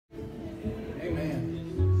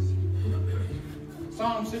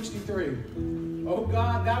Psalm 63. O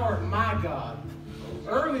God, thou art my God.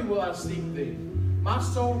 Early will I seek thee. My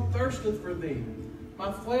soul thirsteth for thee.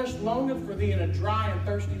 My flesh longeth for thee in a dry and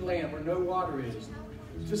thirsty land where no water is,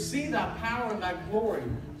 to see thy power and thy glory,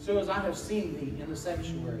 so as I have seen thee in the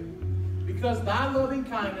sanctuary. Because thy loving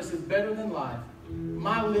kindness is better than life,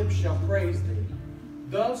 my lips shall praise thee.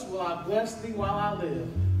 Thus will I bless thee while I live.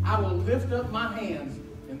 I will lift up my hands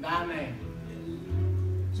in thy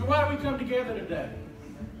name. So why do we come together today?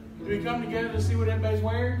 Do we come together to see what everybody's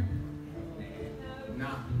wearing? No.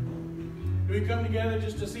 Do we come together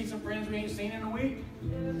just to see some friends we ain't seen in a week?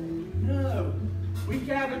 No. We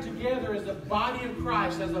gather together as the body of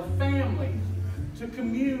Christ, as a family, to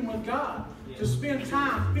commune with God, to spend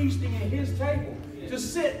time feasting at His table, to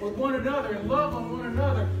sit with one another and love on one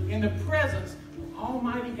another in the presence of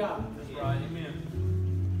Almighty God. That's right. Amen.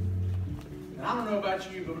 And I don't know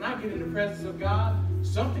about you, but when I get in the presence of God,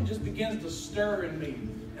 something just begins to stir in me.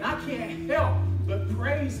 And I can't help but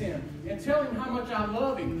praise Him and tell Him how much I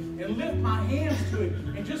love Him and lift my hands to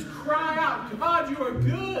Him and just cry out, God, you are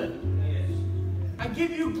good. Yes. I give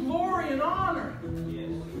you glory and honor.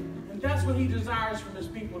 Yes. And that's what He desires from His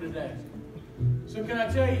people today. So can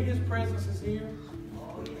I tell you, His presence is here?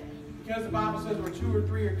 Oh, yeah. Because the Bible says where 2 or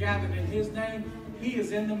 3 are gathered in His name, He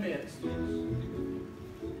is in the midst. And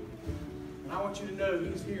I want you to know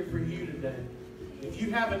He's here for you today. If you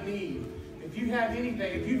have a need, if you have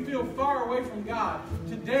anything, if you feel far away from God,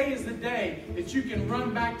 today is the day that you can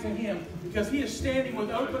run back to Him, because He is standing with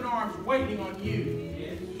open arms waiting on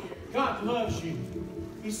you. God loves you.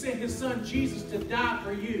 He sent His Son Jesus to die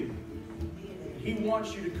for you. He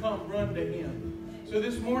wants you to come run to Him. So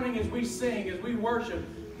this morning as we sing, as we worship,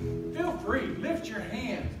 feel free. Lift your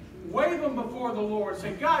hands. Wave them before the Lord.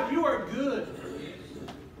 Say, God, you are good.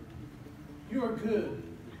 You are good.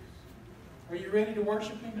 Are you ready to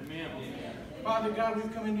worship Him? Amen. Father God,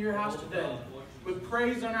 we've come into your house today with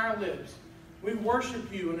praise on our lips. We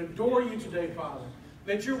worship you and adore you today, Father.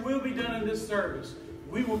 That your will be done in this service.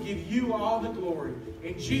 We will give you all the glory.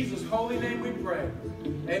 In Jesus' holy name we pray.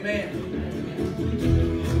 Amen.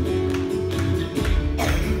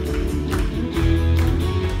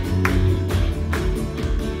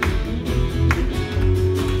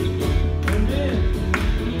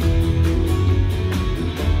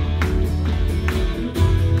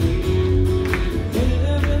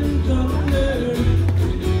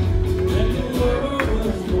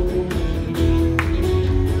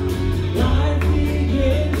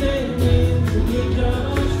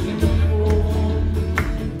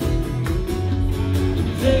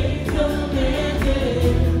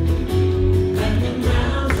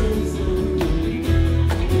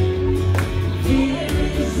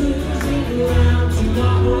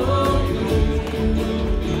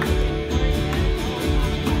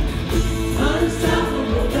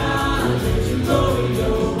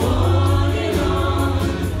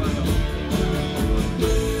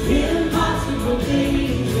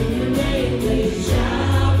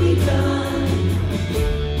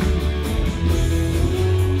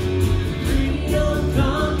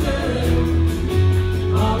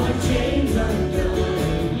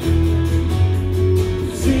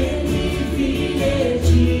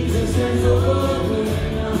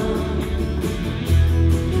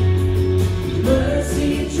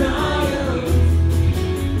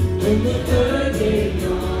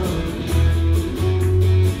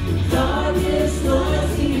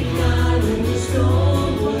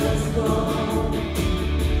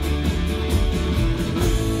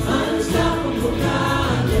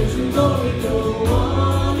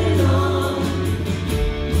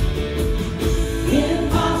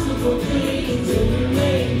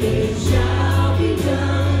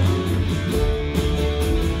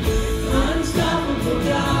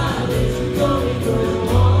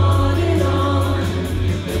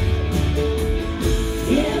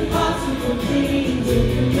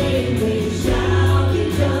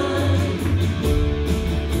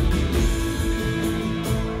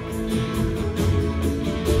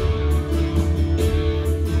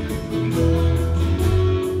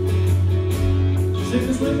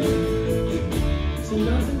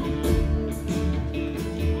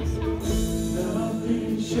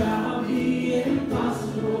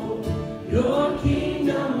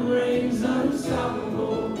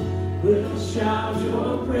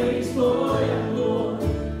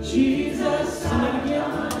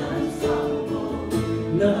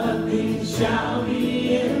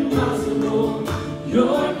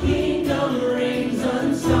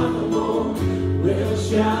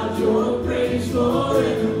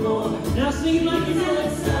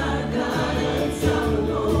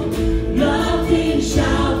 Nothing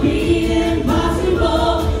shall be impossible.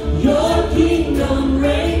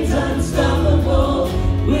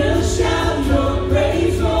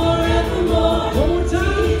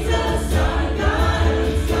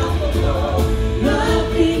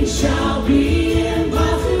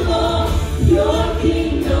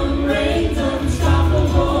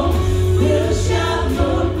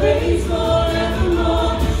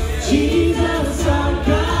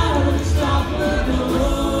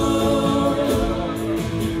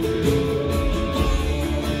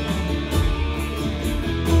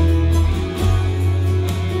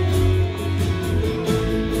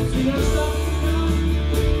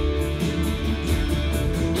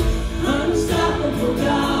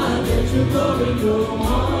 your glory go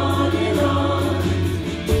on and on.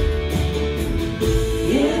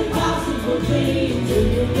 Impossible things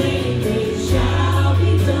in your name, they shall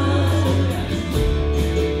be done.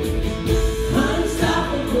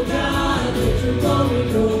 Unstoppable God, let your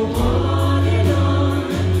glory go on and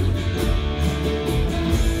on.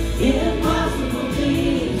 Impossible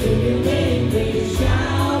things in your name, they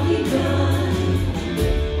shall be done.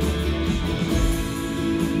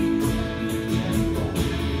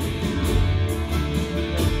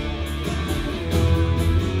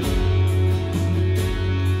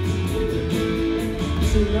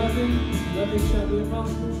 See, nothing shall be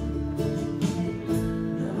impossible.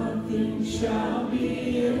 Nothing shall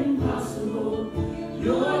be impossible.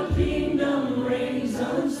 Your kingdom reigns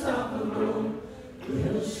unstoppable.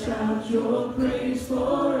 We'll shout your praise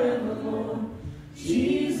forevermore.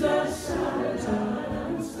 Jesus, our God,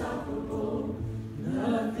 unstoppable.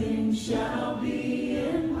 Nothing shall be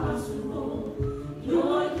impossible.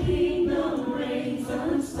 Your kingdom reigns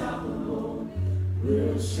unstoppable.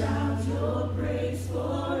 We'll shout your praise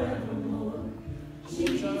forevermore.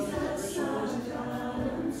 Jesus, our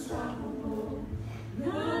God, unstoppable.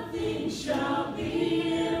 Nothing shall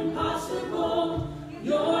be impossible.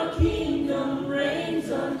 Your kingdom reigns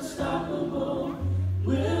unstoppable.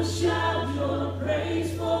 We'll shout your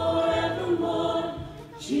praise forevermore.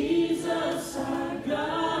 Jesus, our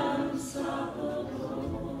God, unstoppable.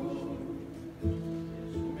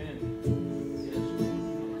 Amen.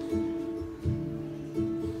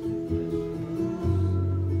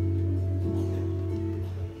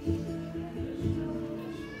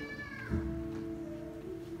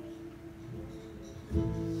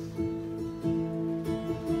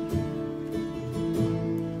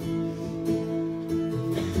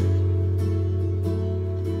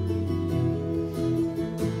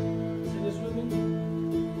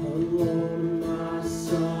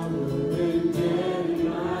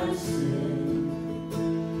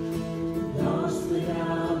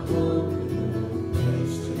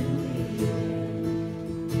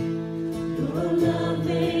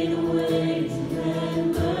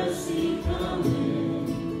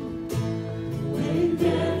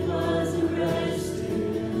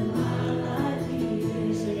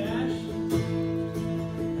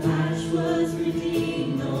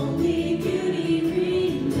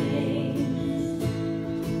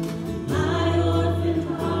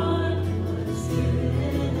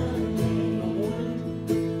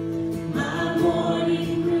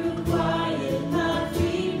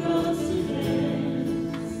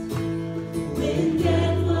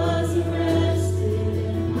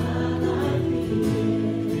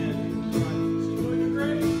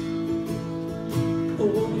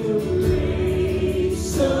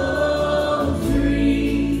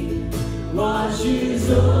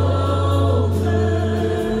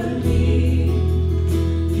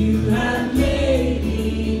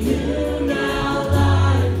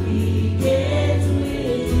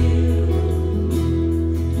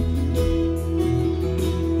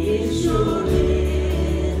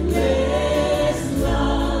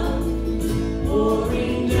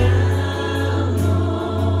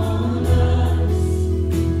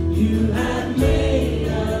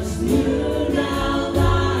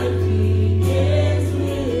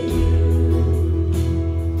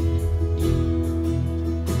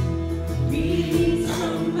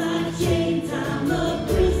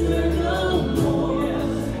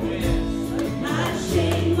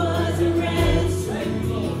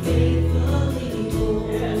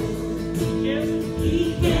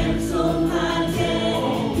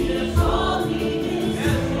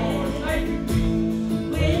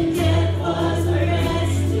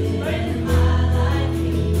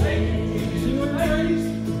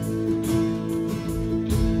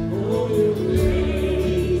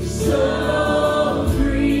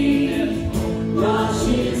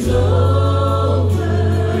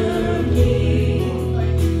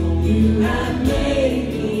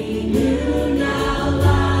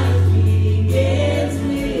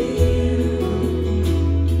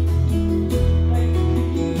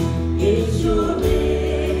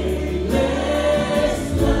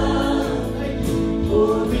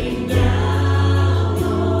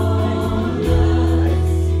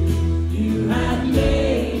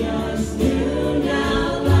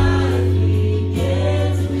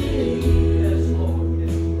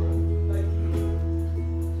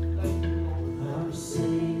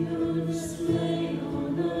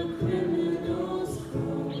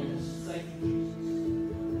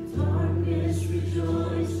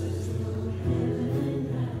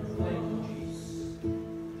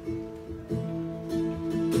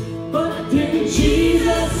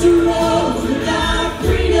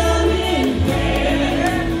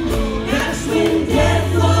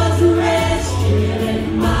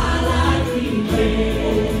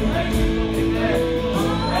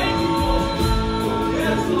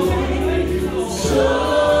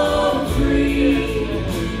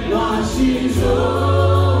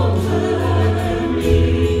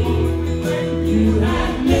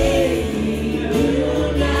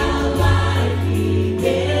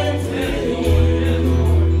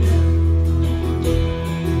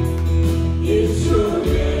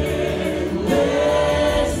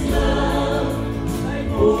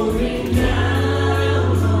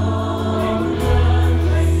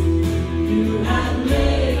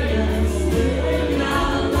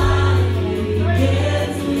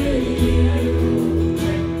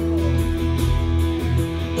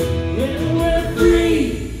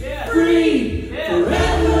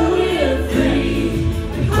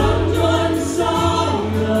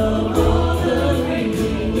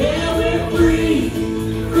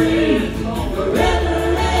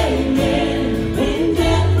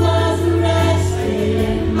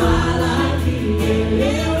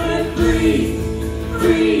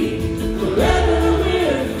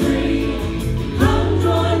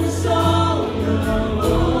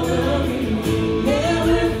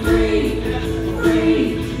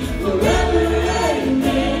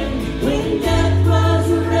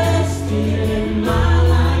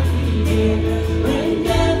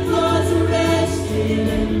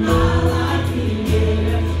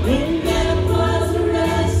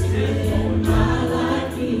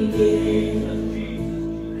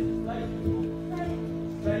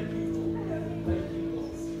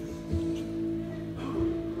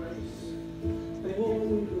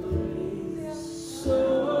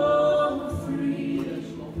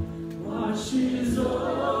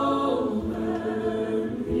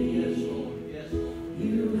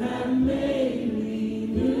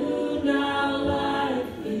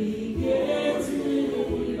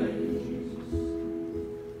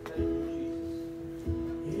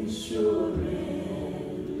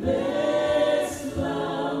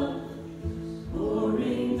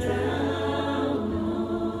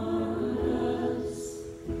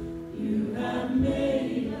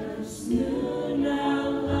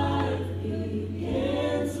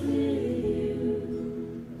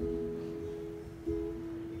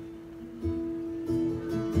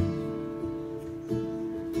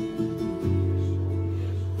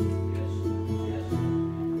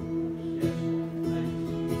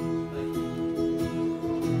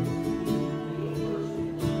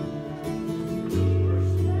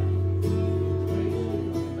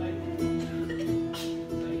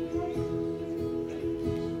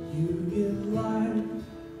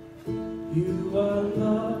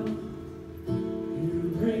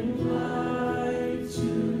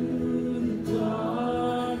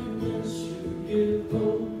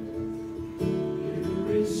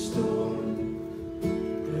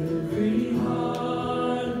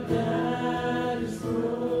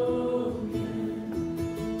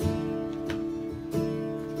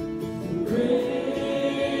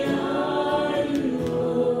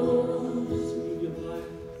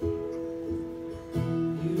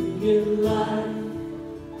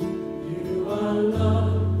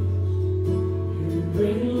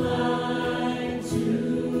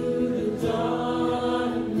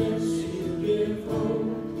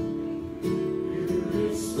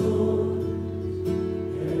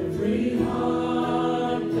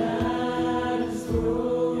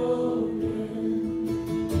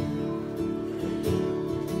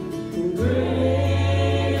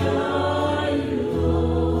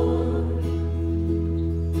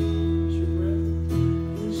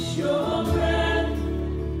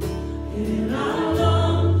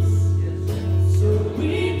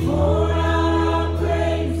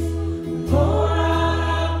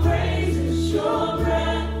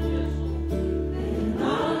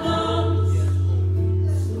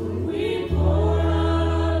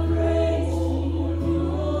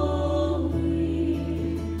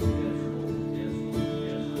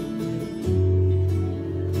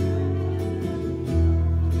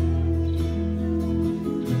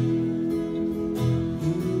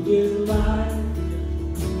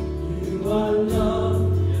 are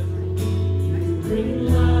love. You bring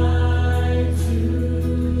light to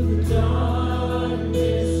the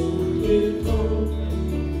darkness. With hope,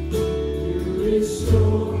 you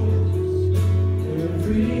restore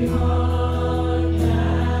every heart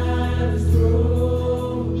that is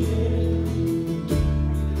broken.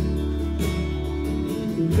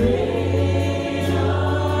 Great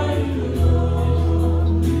are you,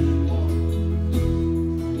 Lord.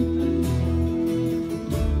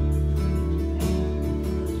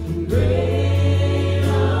 Great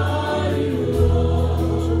are you,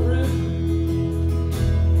 Lord.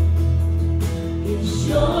 It's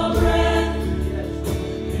your breath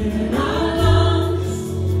in our lungs,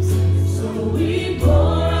 so we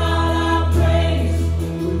pour out our praise.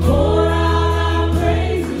 We pour out our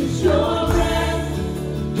praise. It's your breath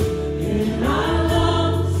in our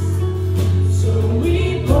lungs, so we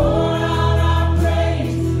pour out our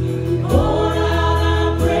praise. We pour out our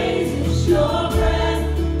praise. It's your breath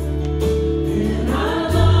in our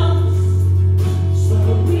lungs, so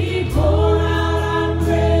we pour out our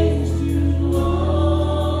praise to you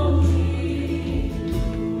only.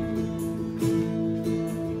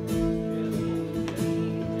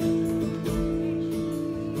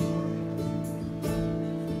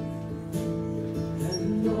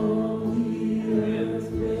 And all the earth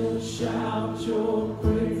will shout your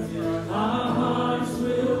praise. Our hearts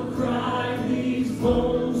will cry, these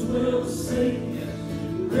bones will sing.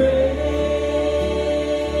 Great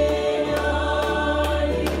are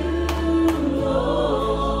you,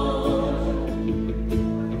 Lord.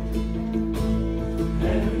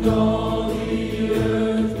 And all the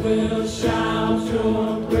earth will shout your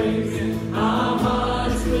praise. Our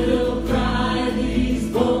hearts will cry, these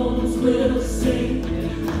bones will sing.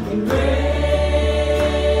 Great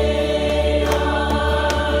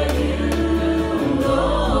are you,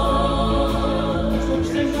 Lord.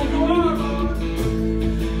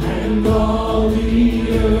 And all the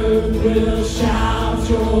earth will shout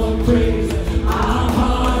your praise. Our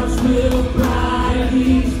hearts will cry,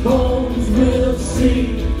 these bones will sing.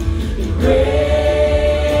 Great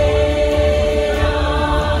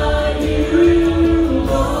are you,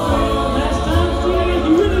 Lord. Last time, sing it,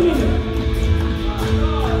 you really mean it.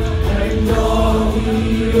 And all the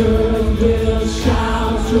earth will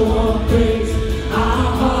shout your praise. Our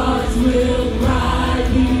hearts will cry,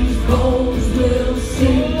 these bones will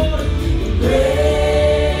sing. Great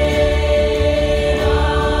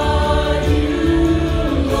are you,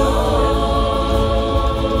 Lord.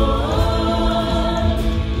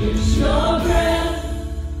 It's your breath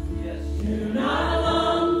in our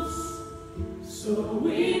lungs, so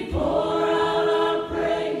we pour out our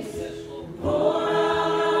praise. Pour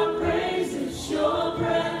out our praise. It's your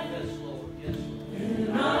breath in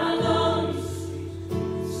our lungs,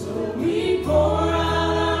 so we pour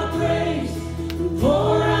out our praise.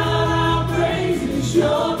 Pour out our praise. It's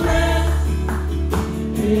your breath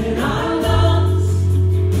in our lungs,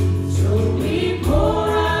 so we pour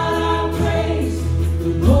out our praise.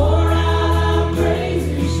 Pour out our praise.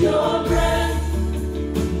 It's your breath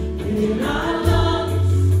in our lungs,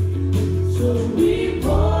 so we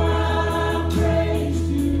pour out our praise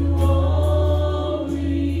to you only.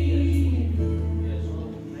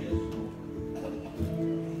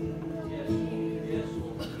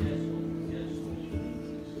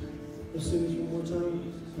 Let's sing this one more time.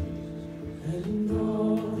 And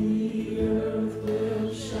all the earth will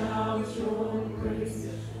shout your praise.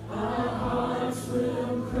 Our hearts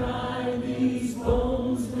will cry, these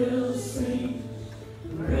bones will sing.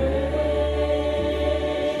 Great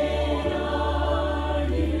are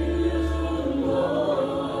you,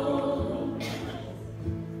 Lord.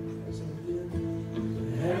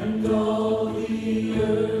 And all the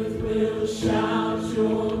earth will shout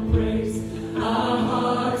your praise. Our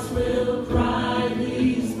hearts will cry,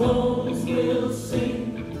 these bones will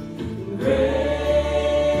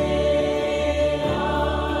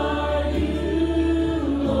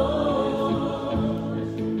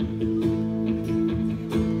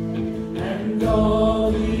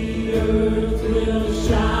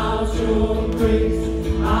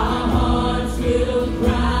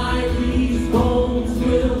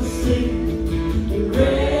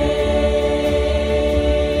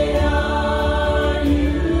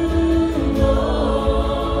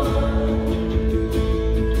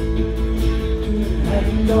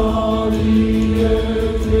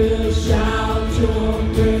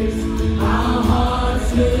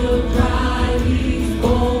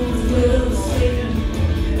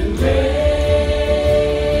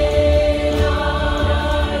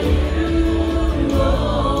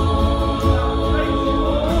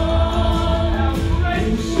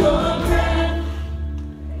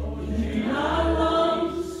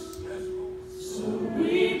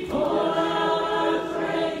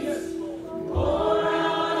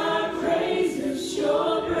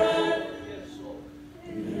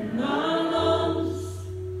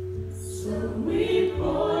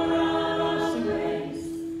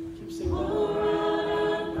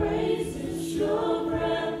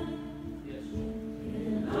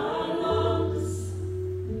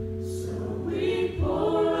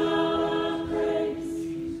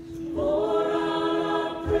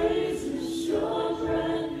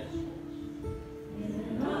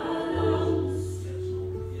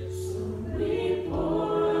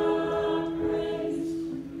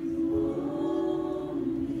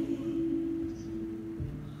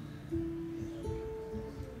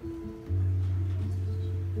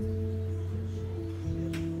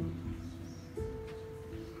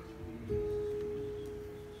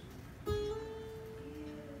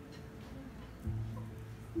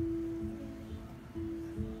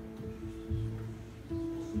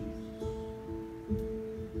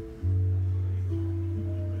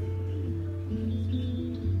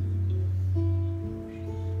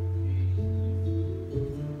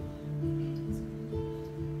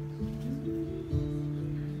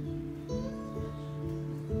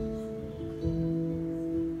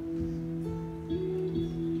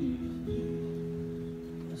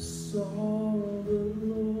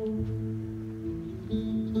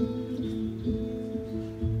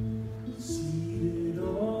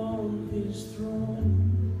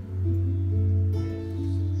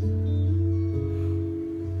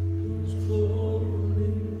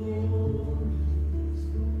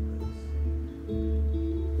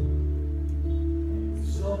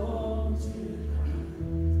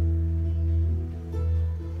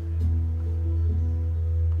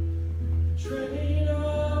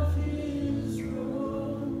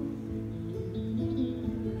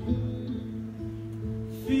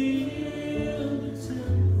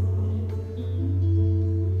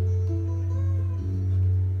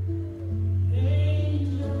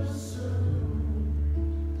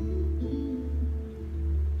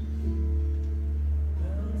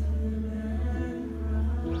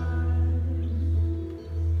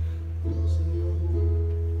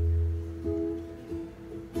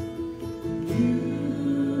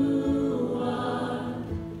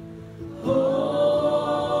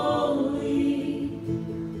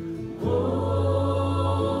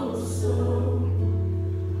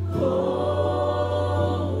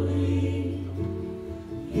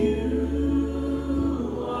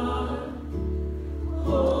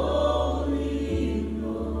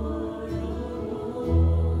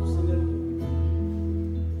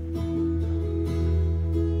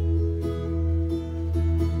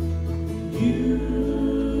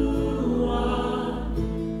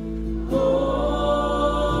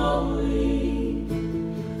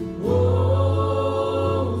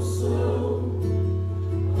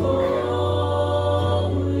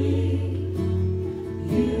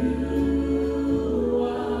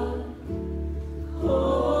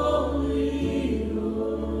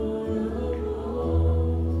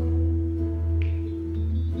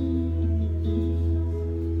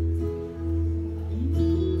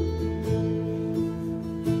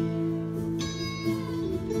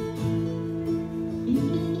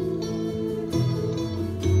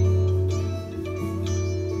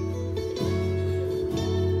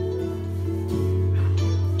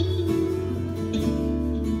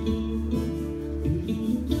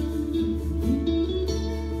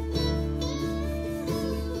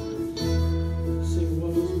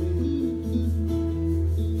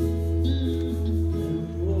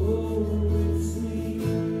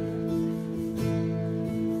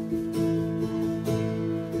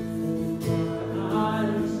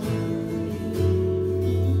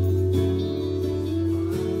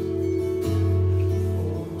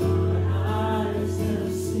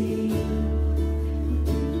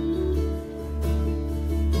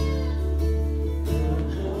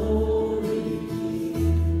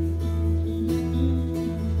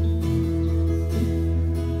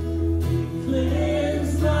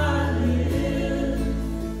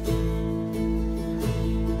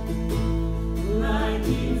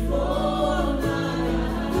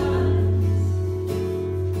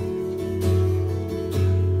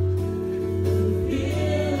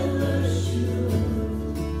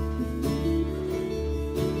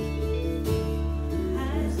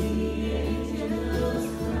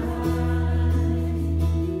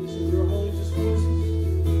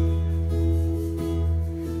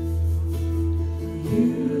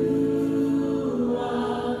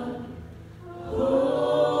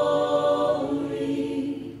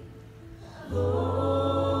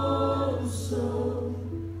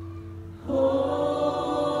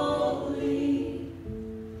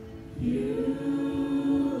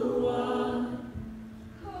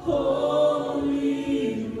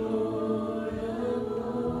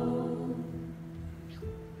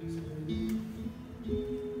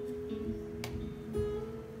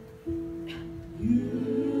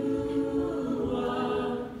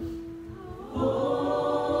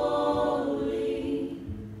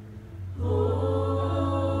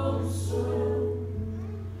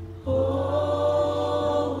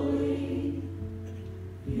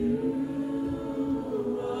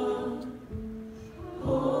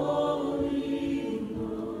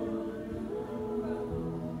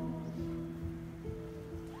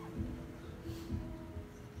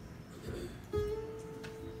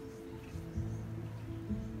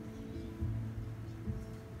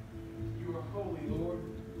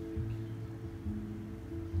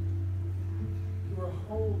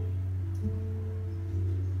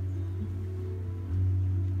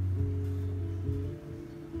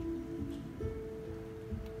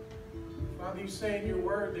Father, you say in your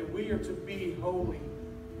word that we are to be holy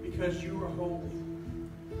because you are holy.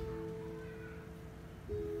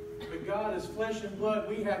 But God, as flesh and blood,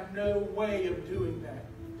 we have no way of doing that.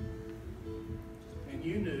 And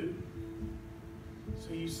you knew.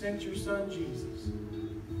 So you sent your Son, Jesus.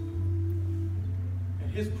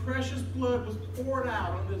 And his precious blood was poured out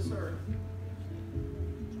on this earth.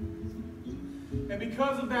 And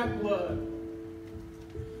because of that blood,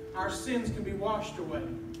 our sins can be washed away.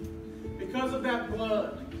 Because of that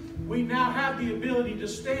blood, we now have the ability to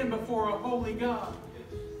stand before a holy God.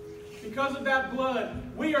 Because of that blood,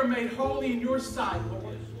 we are made holy in your sight,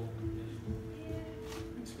 Lord.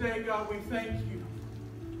 And today, God, we thank you.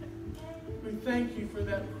 We thank you for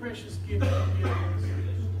that precious gift you've given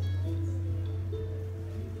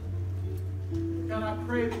us. God, I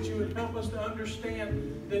pray that you would help us to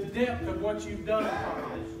understand the depth of what you've done,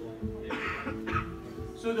 Father.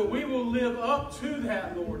 So that we will live up to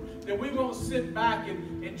that, Lord. That we won't sit back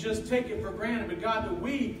and just take it for granted. But God, that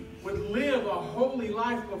we would live a holy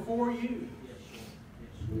life before you.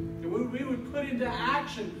 That we would put into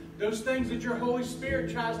action those things that your Holy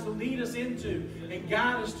Spirit tries to lead us into and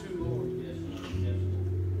guide us to, Lord.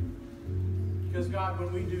 Because God,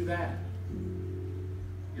 when we do that,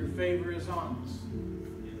 your favor is on us.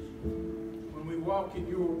 When we walk in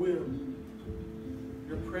your will,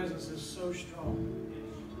 your presence is so strong.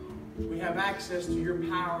 We have access to your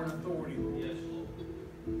power and authority, Lord.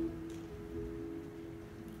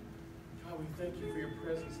 God, we thank you for your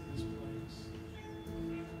presence in this place.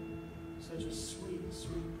 Such a sweet,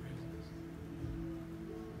 sweet presence.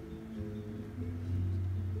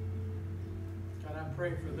 God, I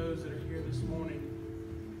pray for those that are here this morning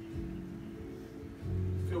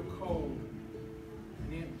who feel cold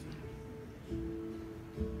and empty.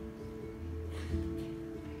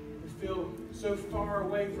 Who feel so far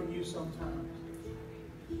away from you sometimes.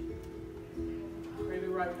 I pray that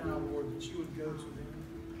right now, Lord, that you would go to them.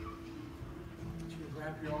 That you would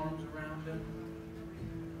wrap your arms around them.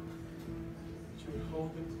 That you would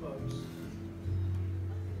hold them close.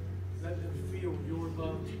 Let them feel your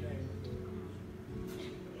love today.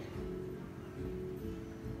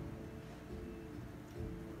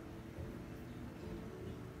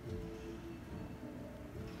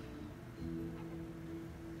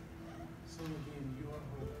 Sing again, you are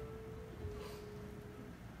holy.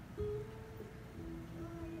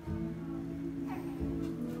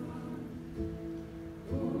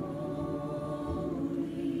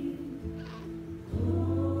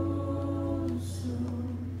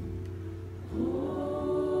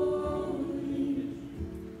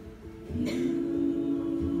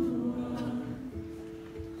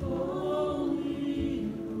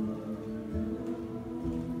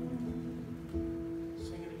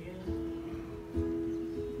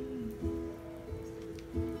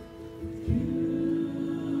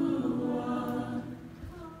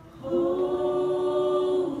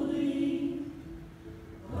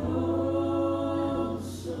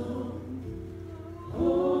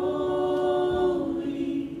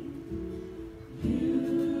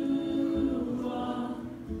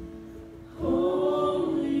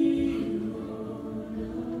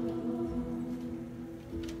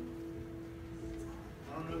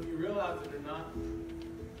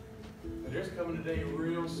 Today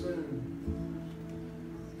real soon.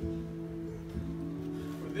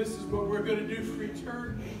 For this is what we're going to do for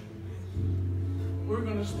eternity. We're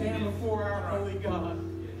going to stand before our holy God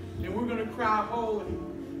and we're going to cry holy.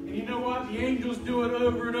 And you know what? The angels do it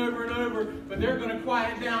over and over and over, but they're going to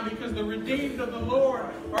quiet down because the redeemed of the Lord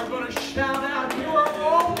are going to shout out, you are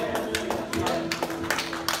holy.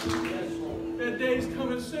 That day's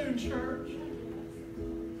coming soon, church.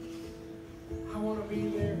 I want to be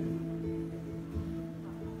there.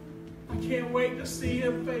 I can't wait to see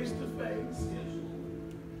him face to face.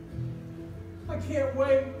 I can't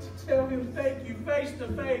wait to tell him thank you face to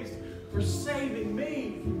face for saving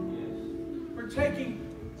me. For taking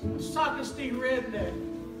a sockesty redneck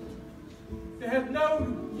that has no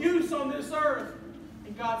use on this earth.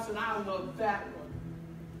 And God said, I love that one.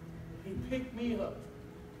 He picked me up.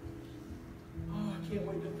 Oh, I can't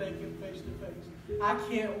wait to thank him face to face. I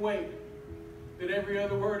can't wait that every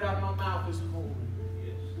other word out of my mouth is holy.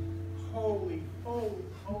 Holy, holy,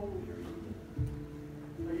 holy.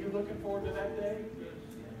 Are you looking forward to that day?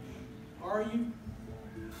 Are you?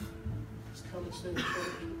 It's coming soon, church.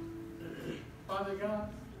 Father God,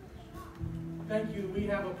 thank you that we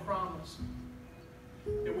have a promise.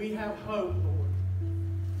 That we have hope, Lord,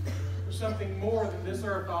 for something more than this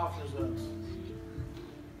earth offers us.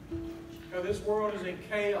 Now, this world is in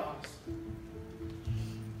chaos,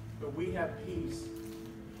 but we have peace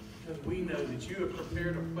because we know that you have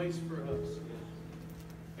prepared a place for us.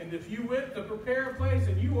 And if you went to prepare a place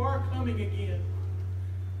and you are coming again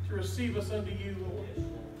to receive us unto you, Lord.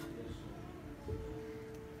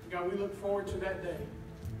 God, we look forward to that day.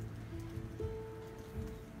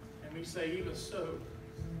 And we say, even so,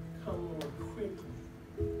 come, Lord, quickly.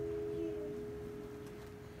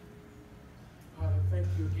 Father, thank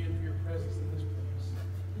you again for your presence in this place.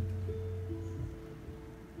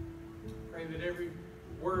 Pray that every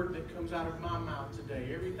word that comes out of my mouth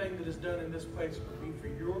today, everything that is done in this place will be for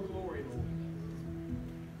your glory, Lord.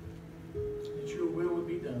 That your will would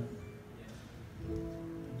be done.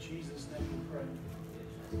 In Jesus' name we pray.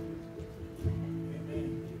 Amen.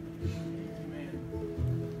 Amen.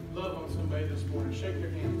 Love on somebody this morning. Shake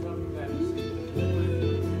their hand. Love them fast.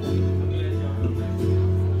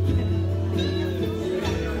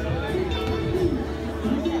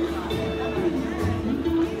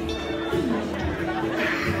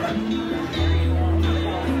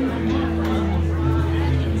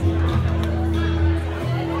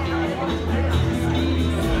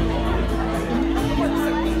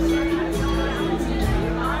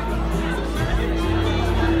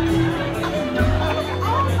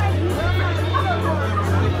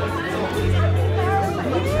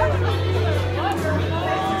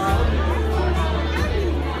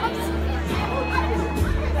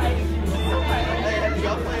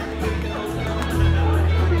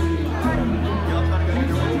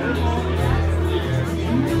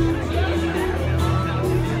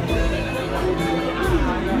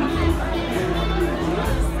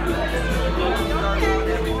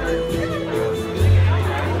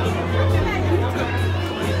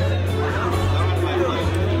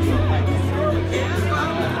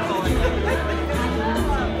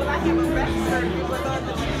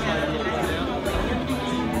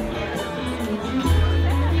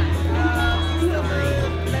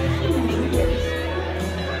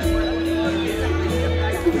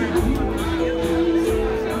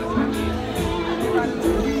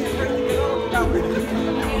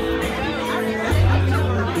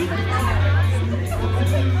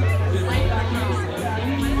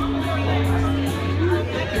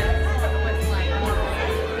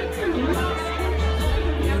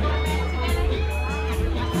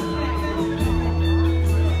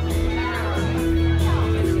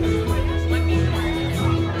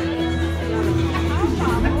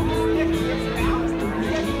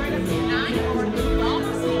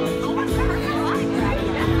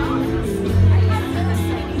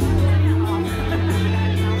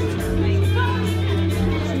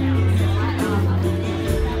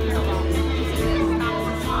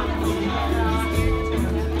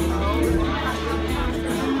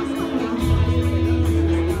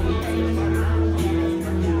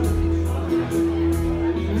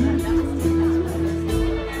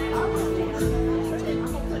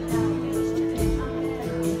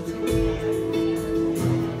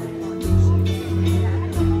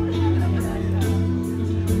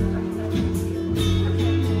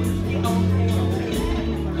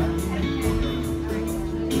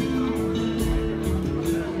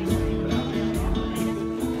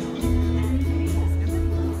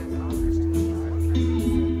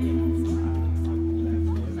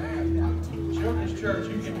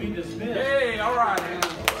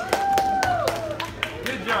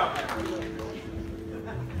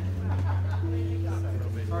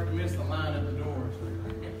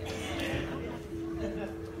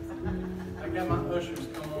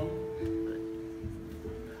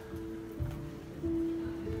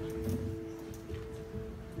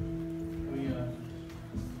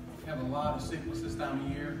 Sickness this time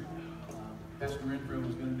of year. Pastor Renfro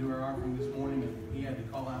was going to do our offering this morning, and he had to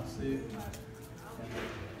call out sick.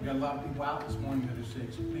 We got a lot of people out this morning that are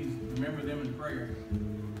sick, so please remember them in prayer.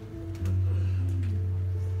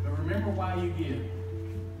 But remember why you give.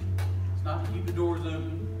 It's not to keep the doors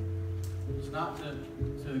open. It's not to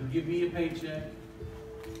give me a paycheck.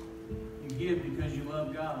 You give because you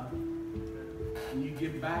love God, and you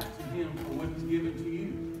give back to Him for what He's given to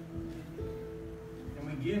you.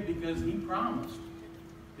 Give because He promised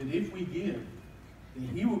that if we give,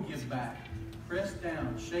 then He will give back, pressed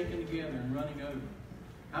down, shaken together, and running over.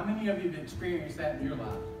 How many of you have experienced that in your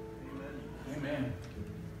life? Amen. Amen.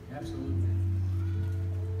 Absolutely.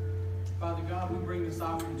 Father God, we bring this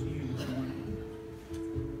offering to you this morning.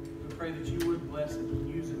 We pray that you would bless it and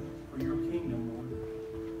use it for your kingdom, Lord.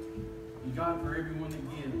 And God, for everyone that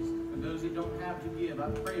gives, for those that don't have to give,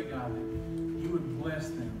 I pray, God, that you would bless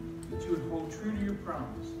them. That you would hold true to your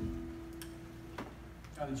promise.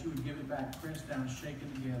 God, that you would give it back, pressed down, shaken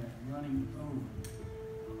together, and running over.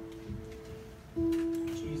 In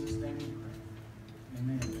Jesus' name we pray.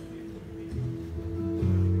 Amen.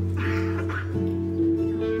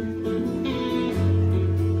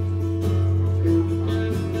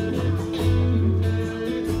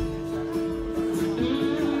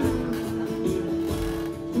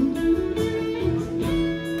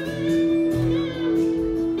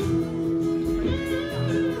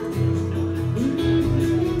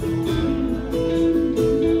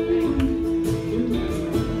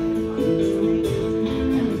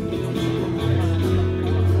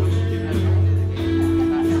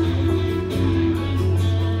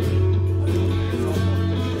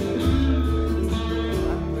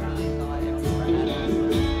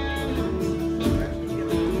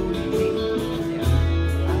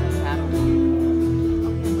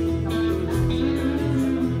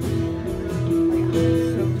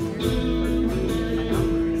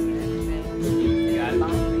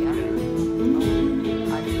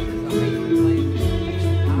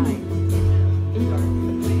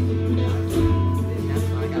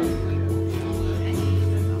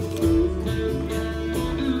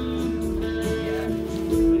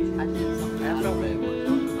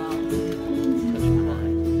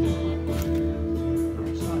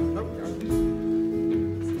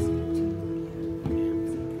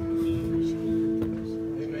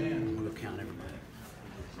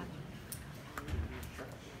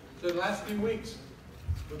 last few weeks,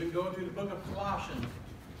 we've been going through the book of Colossians.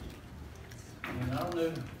 And I don't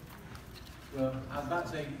know, well, I was about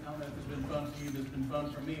to say, I don't know if it's been fun for you, but it's been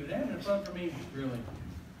fun for me. But it hasn't been fun for me, really.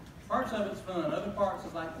 Parts of it's fun. Other parts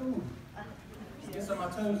is like, ooh, gets on my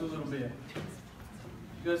toes a little bit.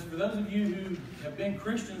 Because for those of you who have been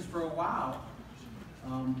Christians for a while,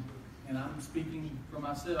 and I'm speaking for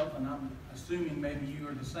myself, and I'm assuming maybe you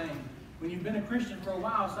are the same. When you've been a Christian for a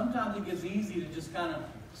while, sometimes it gets easy to just kind of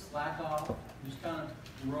slack off, just kind of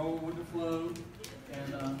roll with the flow,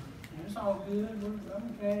 and it's all good. We're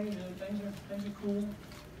okay. You know, things are cool.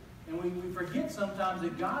 And we forget sometimes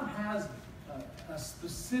that God has a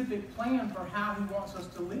specific plan for how He wants us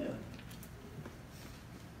to live.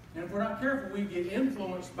 And if we're not careful, we get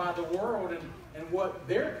influenced by the world and what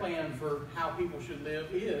their plan for how people should live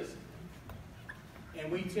is. And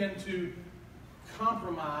we tend to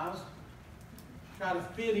compromise, try to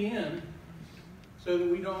fit in so that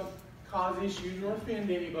we don't cause issues or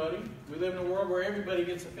offend anybody. We live in a world where everybody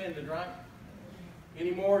gets offended, right?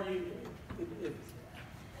 Anymore, if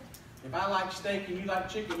I like steak and you like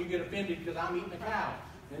chicken, you get offended because I'm eating a cow.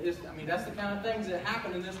 That's the kind of things that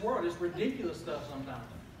happen in this world. It's ridiculous stuff sometimes.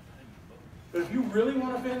 But if you really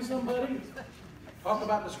want to offend somebody, talk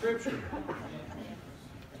about the Scripture.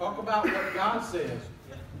 Talk about what God says.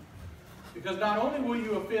 Because not only will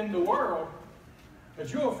you offend the world,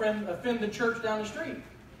 but you'll offend the church down the street.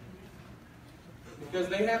 Because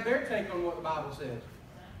they have their take on what the Bible says.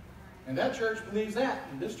 And that church believes that,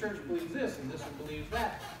 and this church believes this, and this one believes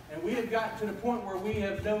that. And we have gotten to the point where we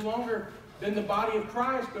have no longer been the body of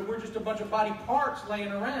Christ, but we're just a bunch of body parts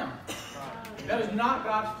laying around. That is not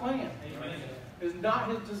God's plan. It is not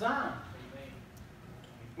His design.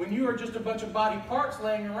 When you are just a bunch of body parts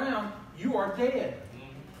laying around, you are dead.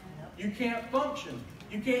 You can't function.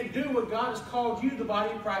 You can't do what God has called you, the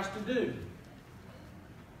body of Christ, to do.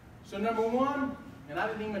 So number one, and I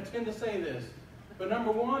didn't even intend to say this, but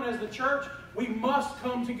number one, as the church, we must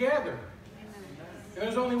come together. And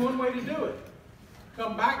there's only one way to do it.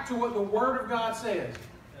 Come back to what the Word of God says.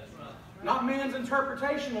 Not man's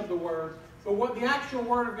interpretation of the Word, but what the actual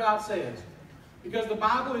Word of God says. Because the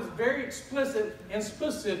Bible is very explicit and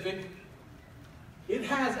specific. It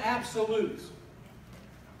has absolutes.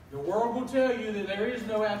 The world will tell you that there is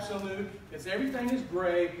no absolute. It's everything is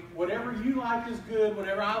gray. Whatever you like is good.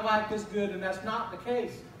 Whatever I like is good. And that's not the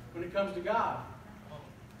case when it comes to God.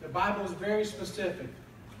 The Bible is very specific.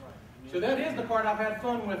 So that is the part I've had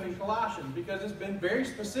fun with in Colossians, because it's been very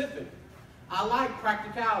specific. I like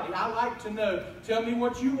practicality. I like to know. Tell me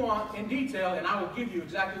what you want in detail, and I will give you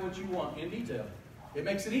exactly what you want in detail. It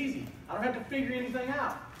makes it easy. I don't have to figure anything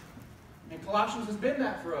out. And Colossians has been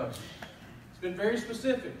that for us. It's been very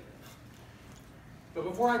specific. But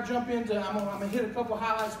before I jump into, I'm going to hit a couple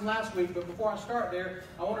highlights from last week, but before I start there,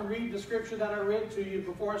 I want to read the scripture that I read to you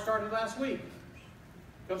before I started last week.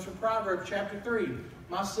 It comes from Proverbs chapter 3.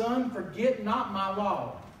 My son, forget not my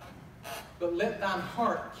law, but let thine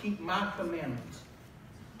heart keep my commandments.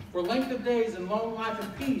 For length of days and long life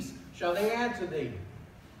and peace shall they add to thee.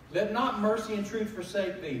 Let not mercy and truth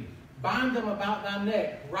forsake thee. Bind them about thy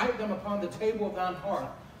neck. Write them upon the table of thine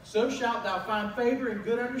heart. So shalt thou find favor and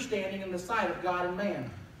good understanding in the sight of God and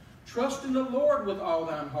man. Trust in the Lord with all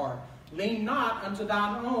thine heart. Lean not unto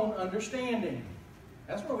thine own understanding.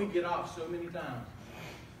 That's where we get off so many times.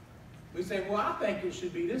 We say, well, I think it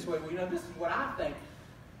should be this way. Well, this is what I think.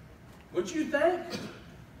 What you think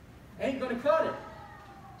ain't going to cut it.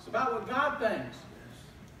 It's about what God thinks.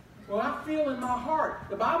 Well, I feel in my heart.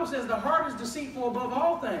 The Bible says the heart is deceitful above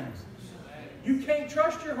all things. You can't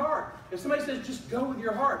trust your heart. If somebody says, just go with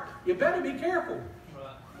your heart, you better be careful.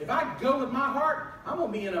 If I go with my heart, I'm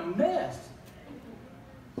going to be in a mess.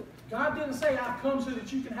 God didn't say, I've come so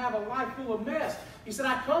that you can have a life full of mess. He said,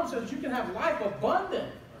 I come so that you can have life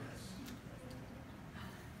abundant.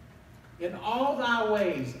 In all thy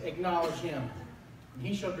ways acknowledge Him, and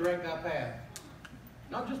He shall direct thy path.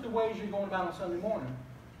 Not just the ways you're going about on Sunday morning,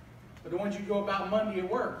 but the ones you go about Monday at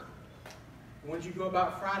work, the ones you go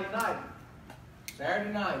about Friday night,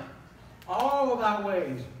 Saturday night. All thy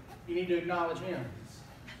ways, you need to acknowledge Him.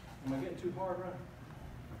 Am I getting too hard, right?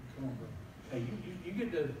 Come on, bro. Hey, you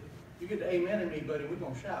get to amen me, buddy. We're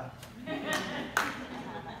going to shout.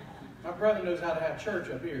 My brother knows how to have church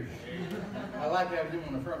up here. I like having him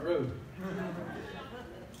on the front row.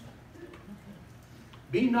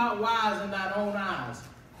 Be not wise in thine own eyes.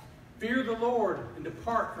 Fear the Lord and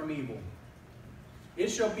depart from evil. It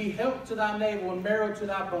shall be health to thy navel and marrow to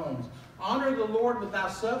thy bones. Honor the Lord with thy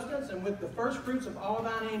substance and with the first fruits of all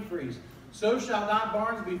thine increase. So shall thy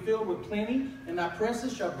barns be filled with plenty, and thy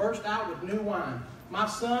presses shall burst out with new wine. My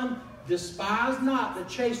son, Despise not the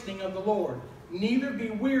chastening of the Lord, neither be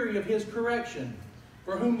weary of his correction.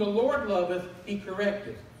 For whom the Lord loveth, he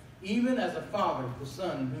correcteth, even as a father the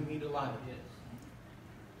son in whom he delighteth.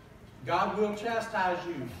 God will chastise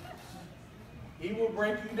you. He will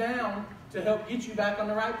break you down to help get you back on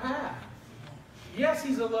the right path. Yes,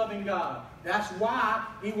 he's a loving God. That's why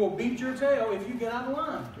he will beat your tail if you get out of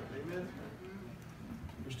line. Amen.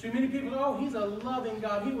 There's too many people, oh, he's a loving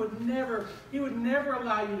God. He would never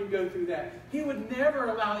allow you to go through that. He would never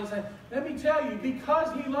allow these things. Let me tell you,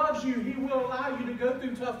 because he loves you, he will allow you to go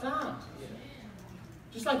through tough times.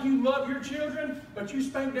 Just like you love your children, but you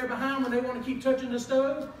spank their behind when they want to keep touching the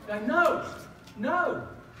stove. Like, no, no.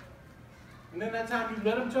 And then that time you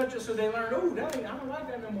let them touch it so they learn, oh, dang, I don't like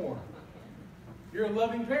that no more. You're a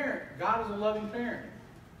loving parent. God is a loving parent.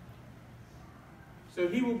 So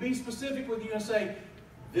he will be specific with you and say,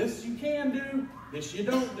 this you can do, this you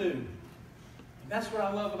don't do. And that's what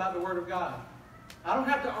I love about the Word of God. I don't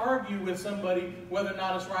have to argue with somebody whether or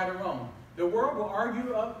not it's right or wrong. The world will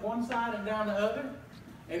argue up one side and down the other.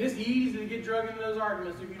 And it's easy to get dragged into those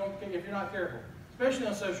arguments if you're not careful. Especially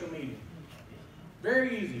on social media.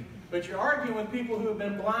 Very easy. But you're arguing with people who have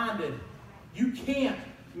been blinded. You can't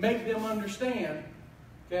make them understand.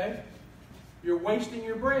 Okay? You're wasting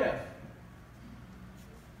your breath.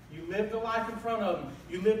 You live the life in front of them.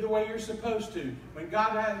 You live the way you're supposed to. When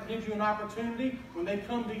God gives you an opportunity, when they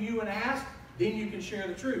come to you and ask, then you can share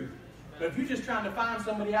the truth. But if you're just trying to find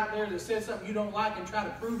somebody out there that says something you don't like and try to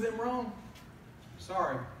prove them wrong,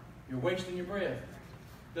 sorry, you're wasting your breath.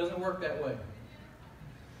 It doesn't work that way.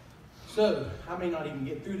 So, I may not even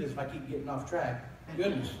get through this if I keep getting off track.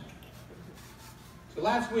 Goodness. So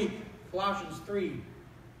last week, Colossians 3,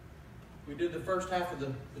 we did the first half of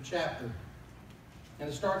the chapter. And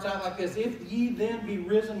it starts out like this. If ye then be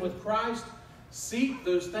risen with Christ, seek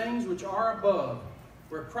those things which are above,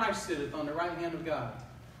 where Christ sitteth on the right hand of God.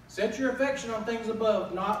 Set your affection on things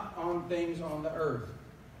above, not on things on the earth.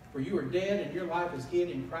 For you are dead, and your life is hid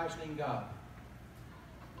in Christ in God.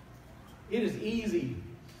 It is easy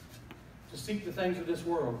to seek the things of this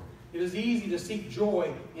world. It is easy to seek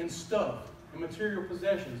joy in stuff and material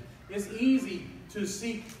possessions. It's easy to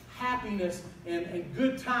seek happiness and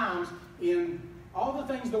good times in all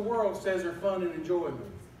the things the world says are fun and enjoyable.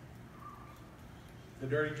 The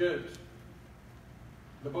dirty jokes,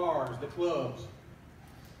 the bars, the clubs.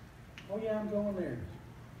 Oh yeah, I'm going there.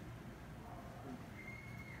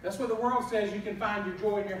 That's what the world says you can find your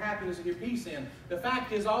joy and your happiness and your peace in. The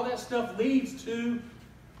fact is, all that stuff leads to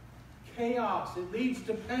chaos. It leads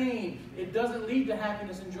to pain. It doesn't lead to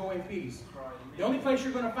happiness and joy and peace. The only place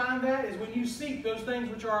you're going to find that is when you seek those things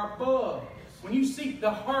which are above. When you seek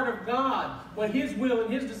the heart of God, what His will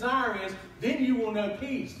and His desire is, then you will know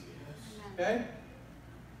peace. Okay?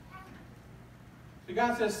 So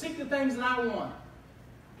God says, seek the things that I want.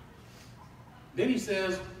 Then He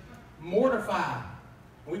says, mortify.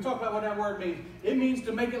 When we talk about what that word means, it means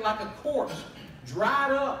to make it like a corpse,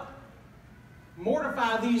 dried up.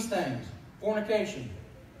 Mortify these things. Fornication,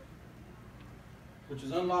 which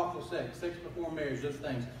is unlawful sex, sex before marriage, those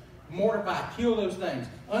things. Mortify, kill those things.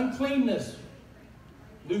 Uncleanness,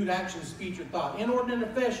 lewd action, speech, or thought. Inordinate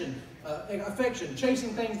affection,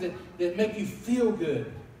 chasing things that make you feel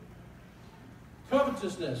good.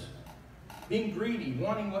 Covetousness, being greedy,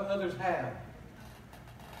 wanting what others have.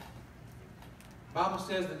 The Bible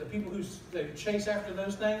says that the people who chase after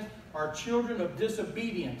those things are children of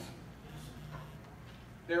disobedience.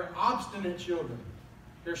 They're obstinate children.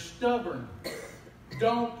 They're stubborn.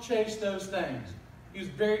 Don't chase those things. He was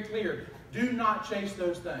very clear. Do not chase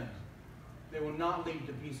those things. They will not lead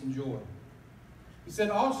to peace and joy. He said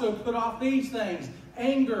also put off these things.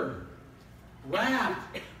 Anger, wrath,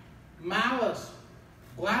 malice,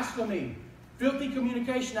 blasphemy, filthy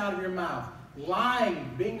communication out of your mouth,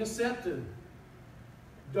 lying, being deceptive.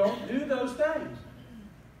 Don't do those things.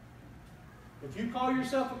 If you call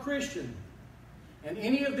yourself a Christian and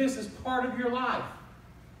any of this is part of your life,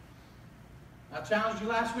 I challenged you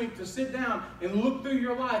last week to sit down and look through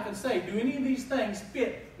your life and say, do any of these things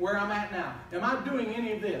fit where I'm at now? Am I doing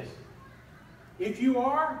any of this? If you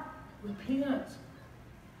are, repent.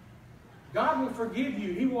 God will forgive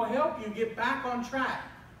you. He will help you get back on track.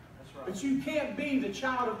 That's right. But you can't be the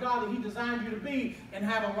child of God that He designed you to be and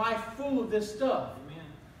have a life full of this stuff. Amen.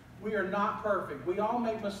 We are not perfect. We all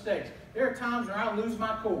make mistakes. There are times where I lose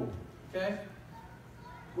my cool. Okay?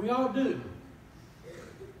 We all do.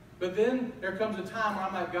 But then there comes a time where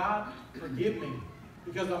I'm like, God, forgive me.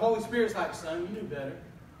 Because the Holy Spirit's like, son, you knew better.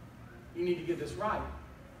 You need to get this right.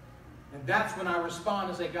 And that's when I respond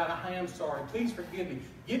and say, God, I am sorry. Please forgive me.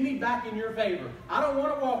 Get me back in your favor. I don't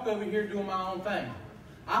want to walk over here doing my own thing.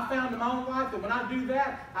 I found in my own life that when I do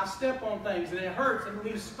that, I step on things and it hurts and it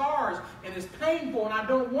leaves scars and it's painful, and I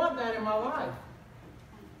don't want that in my life.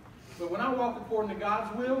 But when I walk according to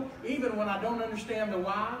God's will, even when I don't understand the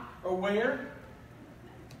why or where,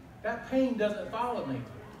 that pain doesn't follow me.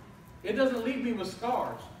 It doesn't leave me with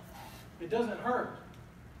scars. It doesn't hurt.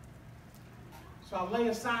 So I lay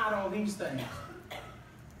aside all these things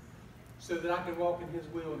so that I can walk in His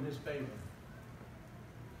will and His favor.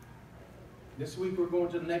 This week we're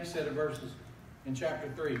going to the next set of verses in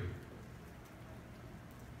chapter 3.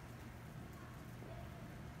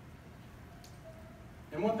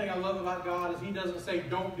 And one thing I love about God is He doesn't say,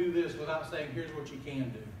 don't do this, without saying, here's what you can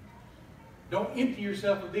do. Don't empty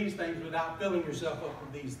yourself of these things without filling yourself up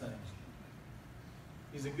with these things.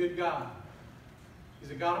 He's a good God.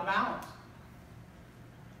 He's a God of balance.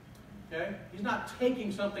 Okay? He's not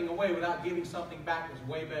taking something away without giving something back that's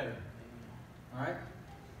way better. All right?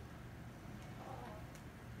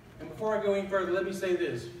 And before I go any further, let me say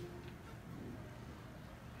this.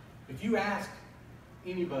 If you ask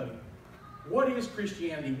anybody, what is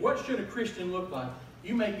Christianity? What should a Christian look like?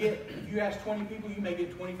 You may get, if you ask 20 people, you may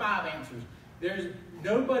get 25 answers.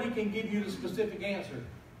 Nobody can give you the specific answer,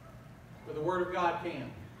 but the Word of God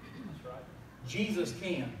can. That's right. Jesus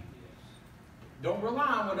can. Don't rely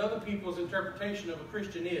on what other people's interpretation of a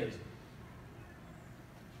Christian is.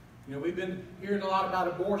 You know, we've been hearing a lot about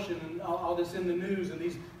abortion and all this in the news, and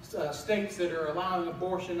these states that are allowing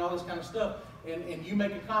abortion and all this kind of stuff. And you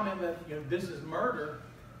make a comment that, you know, this is murder.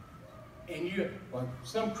 And well,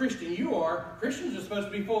 some Christian you are. Christians are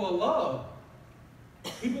supposed to be full of love.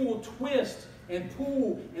 People will twist and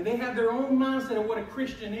pull, and they have their own mindset of what a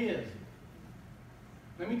Christian is.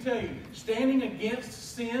 Let me tell you, standing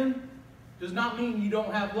against sin does not mean you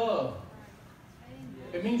don't have love.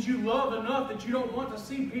 It means you love enough that you don't want to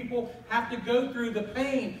see people have to go through the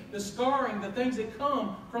pain, the scarring, the things that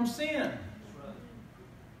come from sin.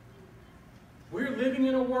 We're living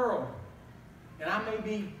in a world, and I may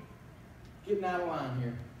be getting out of line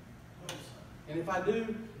here. And if I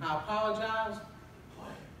do, I apologize.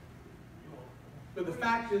 But the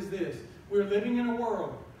fact is this. We're living in a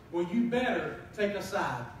world where you better take a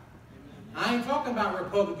side. I ain't talking about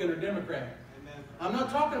Republican or Democrat. I'm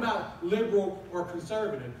not talking about liberal or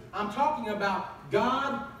conservative. I'm talking about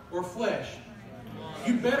God or flesh.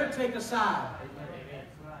 You better take a side.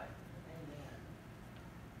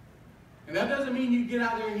 And that doesn't mean you get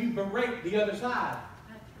out there and you berate the other side.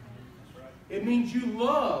 It means you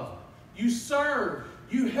love, you serve,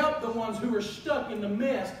 you help the ones who are stuck in the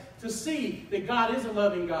mess to see that God is a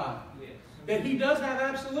loving God. Yes. That He does have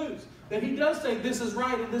absolutes. That He does say this is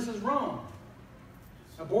right and this is wrong.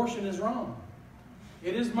 Abortion is wrong.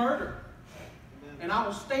 It is murder. Amen. And I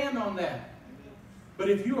will stand on that. Amen. But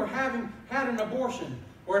if you are had an abortion,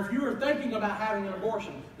 or if you are thinking about having an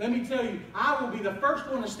abortion, let me tell you, I will be the first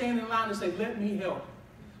one to stand in line and say, let me help.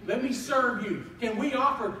 Let me serve you. Can we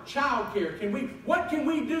offer child care? What can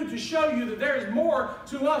we do to show you that there is more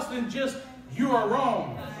to us than just you are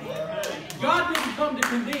wrong? God didn't come to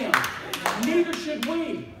condemn. Neither should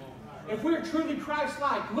we. If we're truly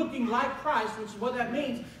Christ-like, looking like Christ, which is what that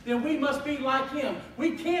means, then we must be like Him.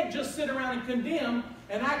 We can't just sit around and condemn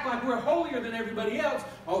and act like we're holier than everybody else.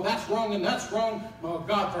 Oh, that's wrong and that's wrong. Oh,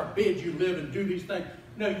 God forbid you live and do these things.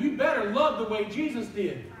 No, you better love the way Jesus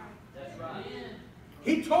did. That's right.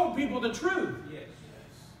 He told people the truth. Yes.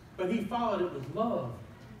 But He followed it with love.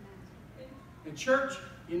 In church,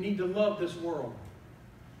 you need to love this world.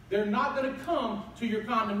 They're not going to come to your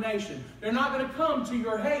condemnation. They're not going to come to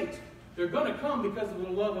your hate. They're going to come because of the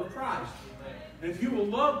love of Christ. And if you will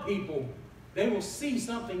love people, they will see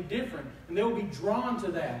something different. And they will be drawn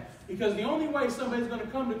to that. Because the only way somebody's going to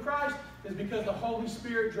come to Christ is because the Holy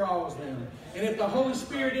Spirit draws them. And if the Holy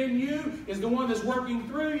Spirit in you is the one that's working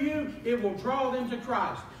through you, it will draw them to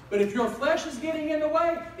Christ. But if your flesh is getting in the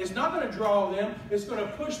way, it's not going to draw them. It's going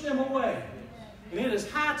to push them away. And it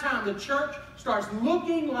is high time the church starts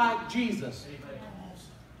looking like Jesus.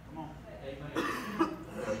 Come on.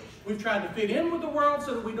 We've tried to fit in with the world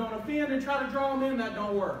so that we don't offend and try to draw them in. That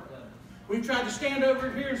don't work. We've tried to stand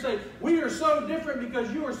over here and say, we are so different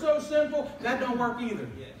because you are so sinful. That don't work either.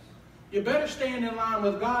 You better stand in line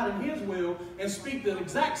with God and His will and speak the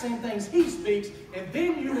exact same things He speaks, and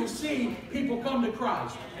then you will see people come to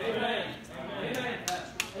Christ. Amen. Amen.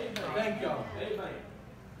 Thank y'all.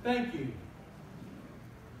 Thank you.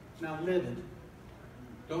 Now live it.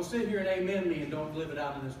 Don't sit here and amen me and don't live it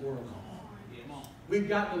out in this world. We've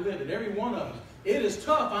got to live it. Every one of us. It is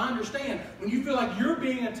tough, I understand. When you feel like you're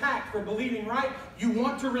being attacked for believing right, you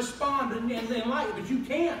want to respond in light, but you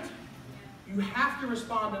can't. You have to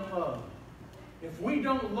respond in love. If we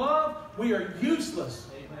don't love, we are useless.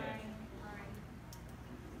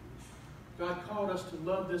 God called us to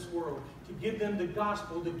love this world, to give them the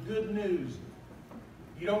gospel, the good news.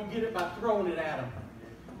 You don't get it by throwing it at them.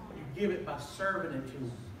 You give it by serving it to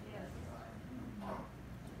them.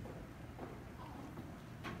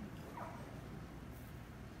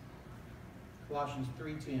 Colossians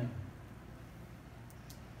 3:10.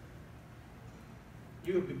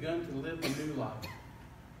 You have begun to live a new life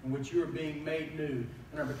in which you are being made new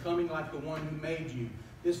and are becoming like the one who made you.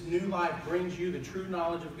 This new life brings you the true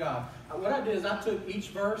knowledge of God. What I did is I took each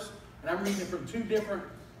verse, and I'm reading it from two different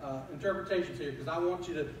interpretations here because I want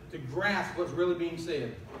you to grasp what's really being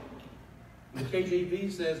said. The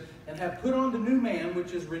KJV says, and have put on the new man,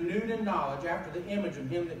 which is renewed in knowledge after the image of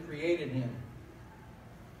him that created him.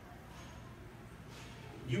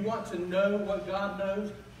 You want to know what God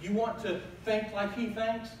knows? You want to think like he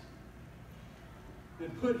thinks?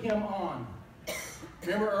 Then put him on.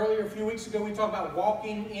 Remember earlier, a few weeks ago, we talked about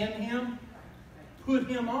walking in him? Put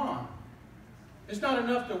him on. It's not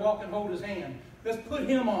enough to walk and hold his hand. Let's put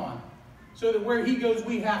him on so that where he goes,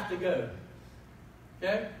 we have to go.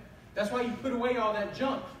 Okay? That's why you put away all that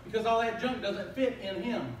junk, because all that junk doesn't fit in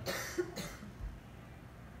him.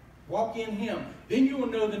 Walk in him. Then you will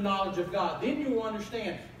know the knowledge of God. Then you will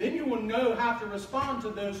understand. Then you will know how to respond to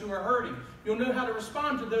those who are hurting. You'll know how to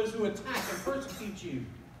respond to those who attack and persecute you.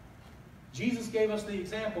 Jesus gave us the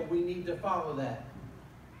example. We need to follow that.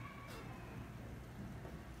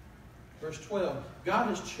 Verse 12. God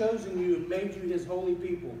has chosen you and made you his holy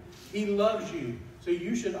people. He loves you. So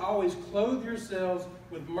you should always clothe yourselves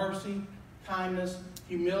with mercy, kindness,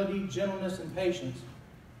 humility, gentleness, and patience.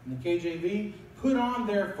 In the KJV, put on,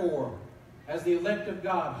 therefore, as the elect of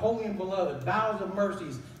God, holy and beloved, bowels of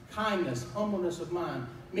mercies, kindness, humbleness of mind,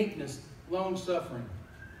 meekness, long-suffering.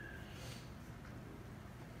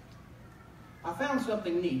 I found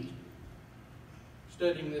something neat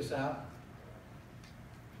studying this out.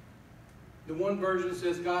 The one version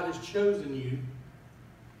says God has chosen you.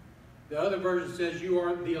 The other version says you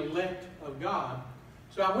are the elect of God.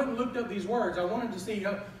 So I went and looked up these words. I wanted to see,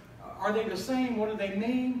 are they the same? What do they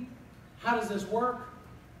mean? How does this work?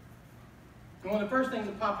 And one of the first things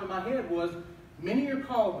that popped in my head was, many are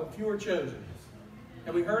called, but few are chosen.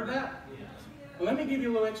 Have we heard that? Yes. Well, let me give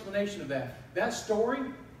you a little explanation of that. That story,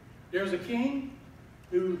 there was a king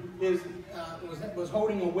who was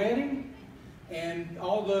holding a wedding, and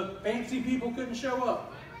all the fancy people couldn't show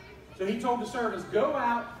up. So he told the servants, go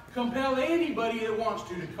out, compel anybody that wants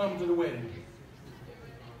to come to the wedding.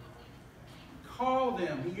 Call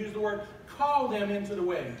them. He used the word, call them into the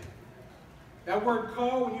wedding. That word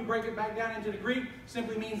call, when you break it back down into the Greek,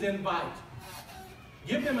 simply means invite.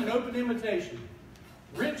 Give them an open invitation.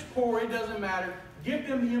 Rich, poor, it doesn't matter. Give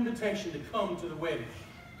them the invitation to come to the wedding.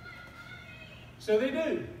 So they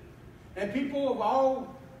do. And people of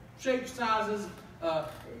all shapes, sizes,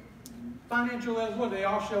 financial levels, they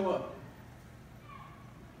all show up.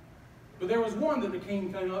 But there was one that the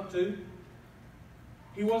king came up to.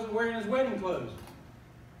 He wasn't wearing his wedding clothes.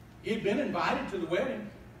 He had been invited to the wedding.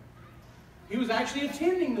 He was actually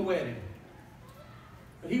attending the wedding.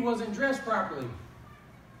 But he wasn't dressed properly.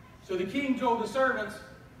 So the king told the servants,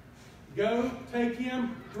 go, take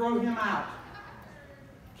him, throw him out.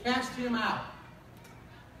 Cast him out.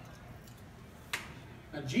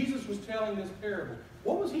 Now Jesus was telling this parable.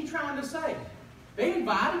 What was he trying to say? They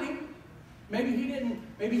invited him. Maybe he didn't,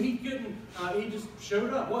 maybe he couldn't, he just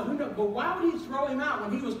showed up. Well, who knows? But why would he throw him out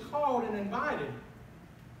when he was called and invited?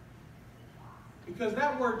 Because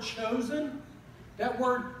that word chosen, that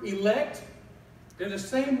word elect, they're the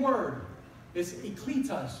same word. It's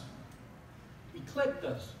ekletos.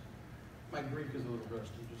 Eklektos. My Greek is a little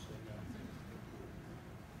rusty, just so you know.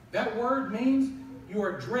 That word means you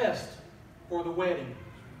are dressed for the wedding.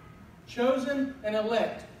 Chosen and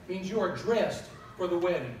elect means you are dressed for the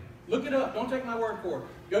wedding. Look it up. Don't take my word for it.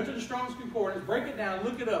 Go to the Strong's Concordance, break it down,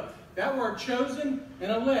 look it up. That word chosen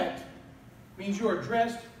and elect means you are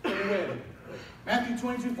dressed for the wedding. Matthew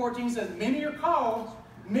 22:14 says, many are called,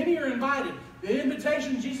 many are invited. The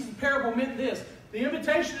invitation in Jesus' parable meant this. The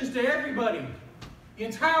invitation is to everybody. The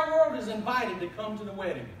entire world is invited to come to the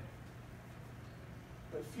wedding.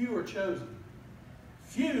 But few are chosen.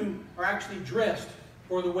 Few are actually dressed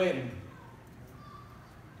for the wedding.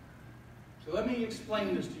 So let me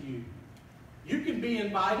explain this to you. You can be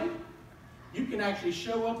invited. You can actually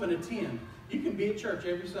show up and attend. You can be at church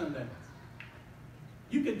every Sunday.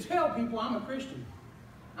 You can tell people, I'm a Christian.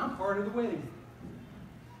 I'm part of the wedding.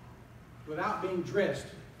 Without being dressed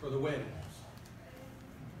for the wedding.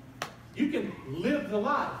 You can live the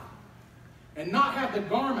life and not have the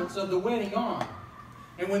garments of the wedding on.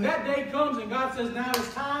 And when that day comes and God says, now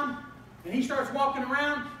it's time, and he starts walking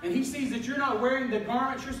around and he sees that you're not wearing the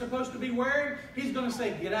garments you're supposed to be wearing, he's going to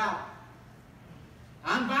say, get out.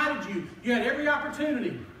 I invited you. You had every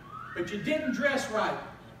opportunity, but you didn't dress right.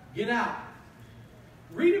 Get out.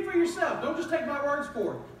 Read it for yourself. Don't just take my words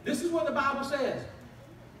for it. This is what the Bible says.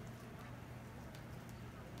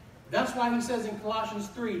 That's why he says in Colossians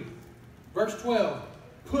 3, verse 12,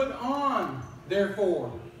 put on,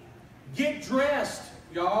 therefore. Get dressed,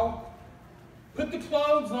 y'all. Put the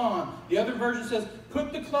clothes on. The other version says,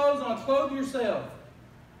 put the clothes on. Clothe yourself.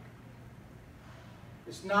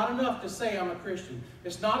 It's not enough to say I'm a Christian.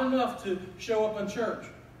 It's not enough to show up in church.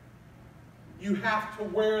 You have to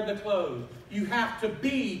wear the clothes. You have to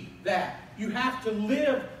be that. You have to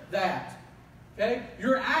live that. Okay?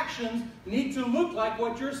 Your actions need to look like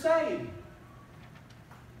what you're saying.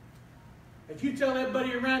 If you tell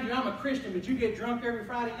everybody around you, I'm a Christian, but you get drunk every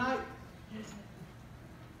Friday night,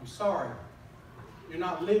 I'm sorry. You're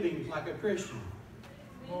not living like a Christian.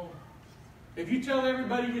 If you tell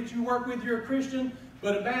everybody that you work with you're a Christian,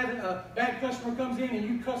 but a bad customer comes in and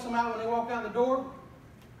you cuss them out when they walk out the door,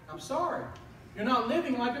 I'm sorry. You're not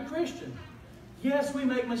living like a Christian. Yes, we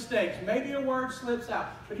make mistakes. Maybe a word slips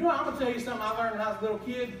out. But you know, I'm going to tell you something I learned when I was a little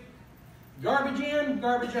kid. Garbage in,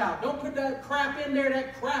 garbage out. Don't put that crap in there.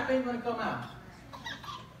 That crap ain't going to come out.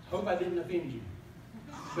 Hope I didn't offend you.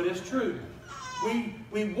 But it's true.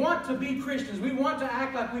 We want to be Christians. We want to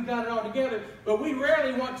act like we got it all together. But we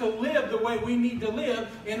rarely want to live the way we need to live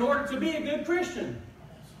in order to be a good Christian.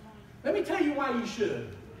 Let me tell you why you should.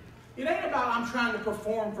 It ain't about I'm trying to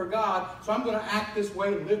perform for God, so I'm going to act this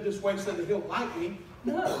way and live this way so that He'll like me.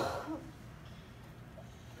 No.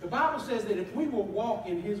 The Bible says that if we will walk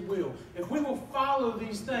in His will, if we will follow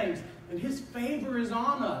these things, then His favor is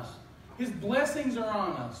on us. His blessings are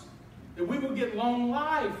on us. That we will get long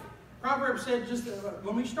life. Proverbs said just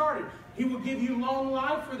when we started, He will give you long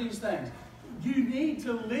life for these things. You need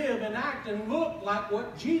to live and act and look like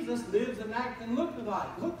what Jesus lives and acts and look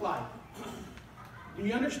like. Do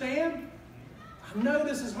you understand? I know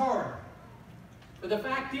this is hard. But the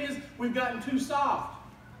fact is, we've gotten too soft.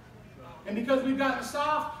 And because we've gotten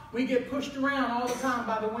soft, we get pushed around all the time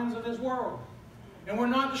by the winds of this world. And we're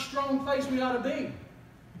not the strong place we ought to be.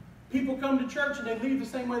 People come to church and they leave the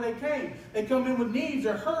same way they came. They come in with needs,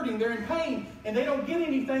 they're hurting, they're in pain, and they don't get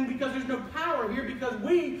anything because there's no power here because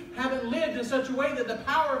we haven't lived in such a way that the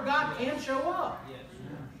power of God can show up. Yes.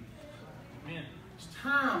 Amen. It's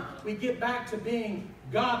time we get back to being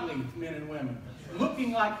godly men and women,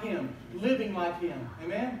 looking like Him, living like Him.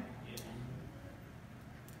 Amen?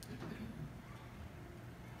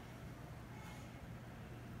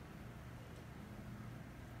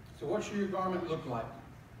 So what should your garment look like?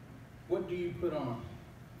 What do you put on?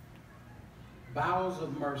 Bowels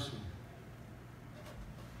of mercy,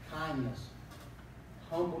 kindness,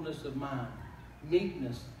 humbleness of mind,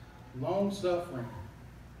 meekness, long-suffering,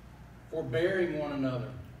 forbearing one another.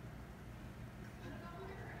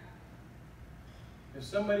 If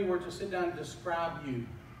somebody were to sit down and describe you,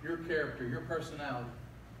 your character, your personality,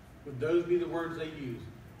 would those be the words they use?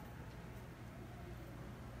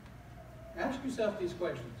 Ask yourself these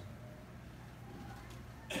questions.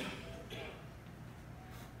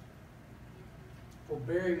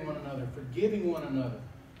 Forbearing one another, forgiving one another.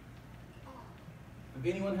 If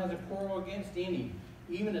anyone has a quarrel against any,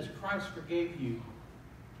 even as Christ forgave you,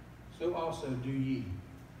 so also do ye.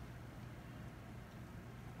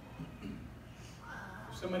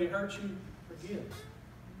 If somebody hurts you, forgive.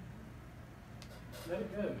 Let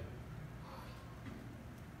it go.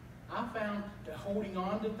 I found that holding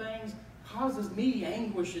on to things causes me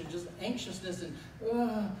anguish and just anxiousness and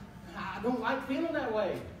I don't like feeling that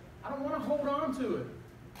way. I don't want to hold on to it.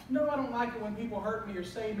 No, I don't like it when people hurt me or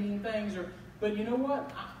say mean things. But you know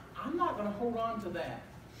what? I'm not going to hold on to that.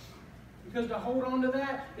 Because to hold on to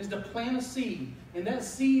that is to plant a seed. And that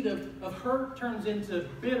seed of hurt turns into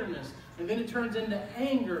bitterness. And then it turns into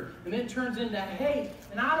anger. And then it turns into hate.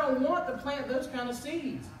 And I don't want to plant those kind of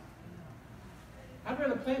seeds. I'd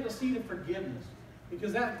rather plant the seed of forgiveness.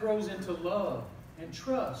 Because that grows into love and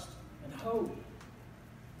trust and hope.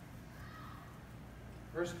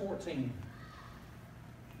 Verse 14.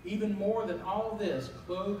 Even more than all this,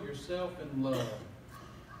 clothe yourself in love.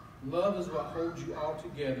 Love is what holds you all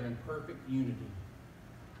together in perfect unity.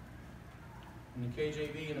 In the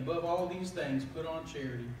KJV, and above all these things, put on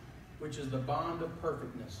charity, which is the bond of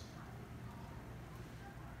perfectness.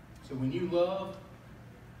 So when you love,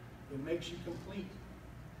 it makes you complete.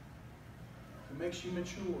 It makes you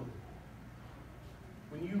mature.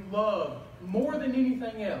 When you love more than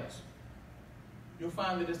anything else, you'll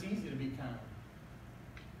find that it's easy to be kind.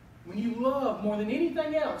 When you love more than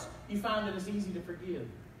anything else, you find that it's easy to forgive.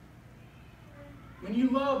 When you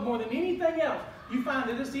love more than anything else, you find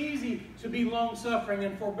that it's easy to be long-suffering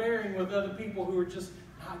and forbearing with other people who are just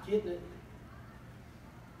not getting it.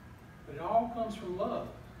 But it all comes from love.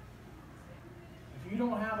 If you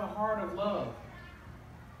don't have a heart of love,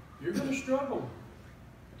 you're going to struggle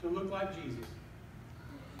to look like Jesus.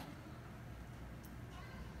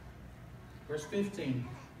 Verse 15,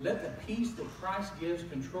 let the peace that Christ gives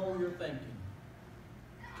control your thinking,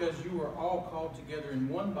 because you are all called together in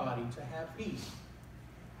one body to have peace.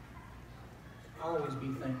 Always be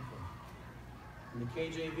thankful. In the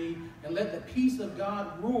KJV, and let the peace of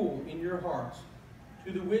God rule in your hearts,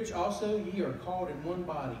 to the which also ye are called in one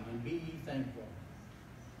body, and be ye thankful.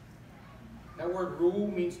 That word rule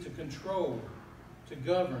means to control, to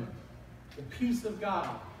govern. The peace of God.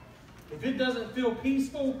 If it doesn't feel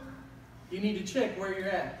peaceful, you need to check where you're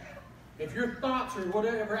at. If your thoughts or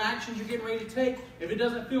whatever actions you're getting ready to take, if it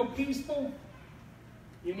doesn't feel peaceful,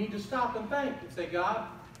 you need to stop and think and say, God,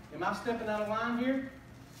 am I stepping out of line here?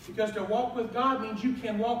 Because to walk with God means you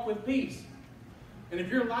can walk with peace. And if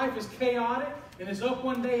your life is chaotic and it's up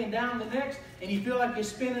one day and down the next, and you feel like you're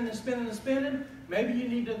spinning and spinning and spinning, maybe you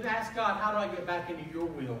need to ask God, how do I get back into your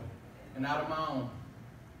will and out of my own?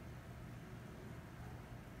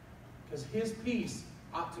 Because His peace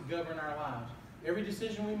ought to govern our lives. Every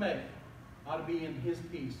decision we make ought to be in His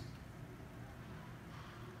peace.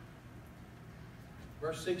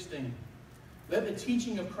 Verse 16. Let the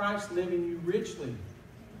teaching of Christ live in you richly.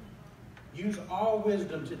 Use all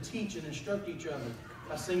wisdom to teach and instruct each other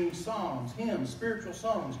by singing psalms, hymns, spiritual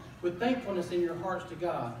songs, with thankfulness in your hearts to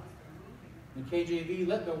God. In the KJV,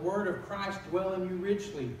 let the word of Christ dwell in you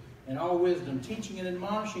richly in all wisdom, teaching and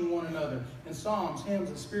admonishing one another in psalms, hymns,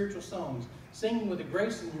 and spiritual songs, singing with the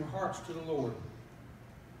grace in your hearts to the Lord.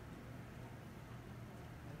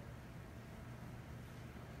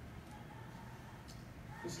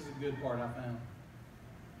 This is a good part I found.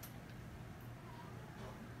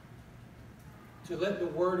 To let the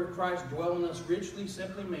word of Christ dwell in us richly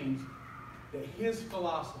simply means that His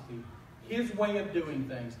philosophy, His way of doing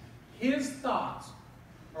things, His thoughts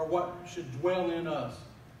are what should dwell in us.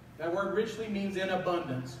 That word richly means in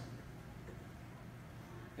abundance.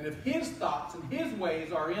 And if His thoughts and His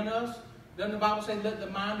ways are in us, doesn't the Bible say, let the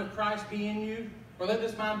mind of Christ be in you? Or let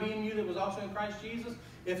this mind be in you that was also in Christ Jesus?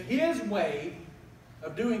 If His way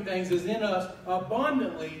of doing things is in us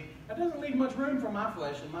abundantly, that doesn't leave much room for my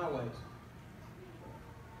flesh and my ways.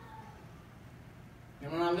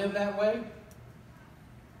 And when I live that way,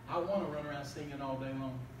 I want to run around singing all day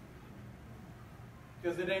long.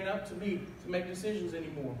 Because it ain't up to me to make decisions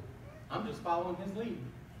anymore. I'm just following His lead.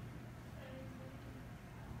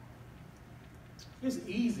 It's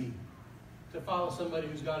easy to follow somebody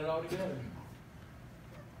who's got it all together.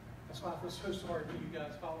 That's why I feel so sorry for you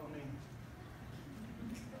guys following me.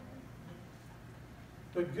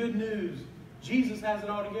 But good news, Jesus has it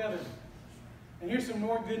all together. And here's some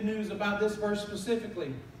more good news about this verse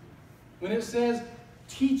specifically. When it says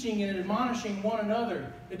teaching and admonishing one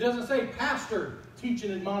another, it doesn't say pastor, teach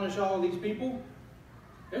and admonish all of these people.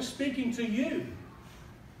 They're speaking to you.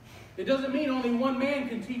 It doesn't mean only one man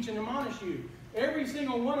can teach and admonish you. Every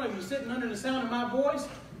single one of you sitting under the sound of my voice,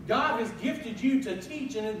 God has gifted you to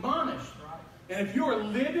teach and admonish. And if you are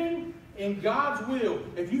living in God's will,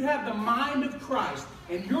 if you have the mind of Christ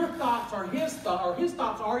and your thoughts are His thoughts, or His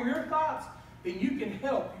thoughts are your thoughts, then you can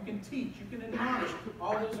help, you can teach, you can admonish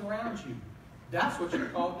all those around you. That's what you're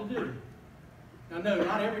called to do. Now, no,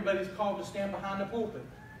 not everybody's called to stand behind the pulpit.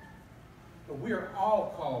 But we are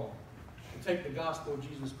all called to take the gospel of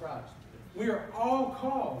Jesus Christ. We are all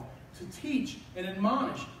called to teach and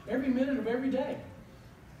admonish every minute of every day.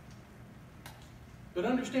 But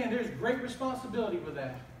understand, there's great responsibility with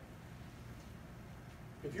that.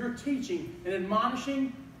 If your teaching and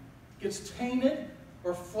admonishing gets tainted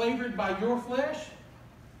or flavored by your flesh,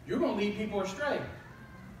 you're going to lead people astray.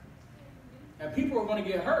 And people are going to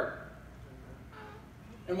get hurt.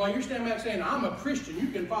 And while you're standing back saying, I'm a Christian, you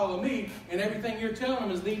can follow me, and everything you're telling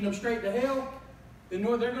them is leading them straight to hell, then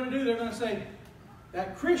what they're going to do, they're going to say,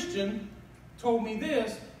 that Christian told me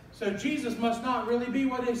this, so Jesus must not really be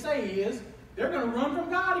what they say He is. They're going to run from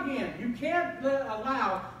God again. You can't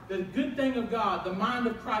allow the good thing of God, the mind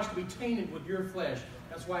of Christ, to be tainted with your flesh.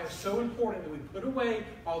 That's why it's so important that we put away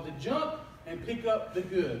all the junk and pick up the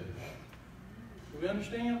good. Do we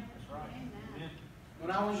understand? That's right. Amen.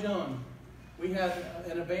 When I was young, we had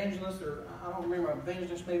an evangelist, or I don't remember, an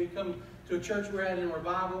evangelist maybe come to a church we were at in a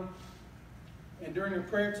revival. And during the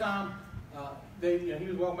prayer time, he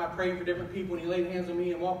was walking by praying for different people, and he laid hands on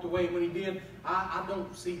me and walked away. When he did, I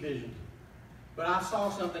don't see visions. But I saw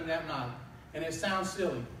something that night, and it sounds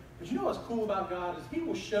silly. But you know what's cool about God is He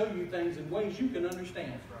will show you things in ways you can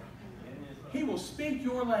understand. He will speak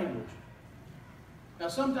your language. Now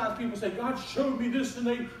sometimes people say, God showed me this, and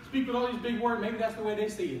they speak with all these big words. Maybe that's the way they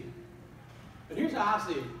see it. But here's how I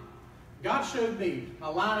see it. God showed me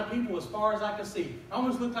a line of people as far as I could see. It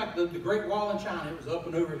almost looked like the Great Wall in China. It was up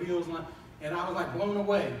and over hills, and I was like blown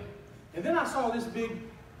away. And then I saw this big, you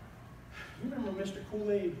remember Mr.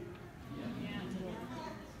 Kool-Aid?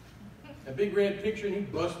 A big red picture, and he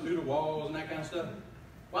busted through the walls and that kind of stuff.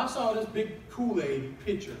 Well, I saw this big Kool-Aid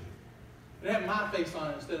picture. It had my face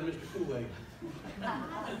on it instead of Mr. Kool-Aid.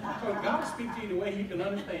 So God will speak to you the way you can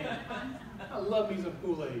understand. I love me some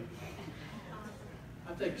Kool-Aid.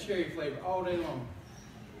 I take cherry flavor all day long.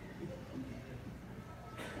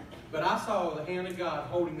 But I saw the hand of God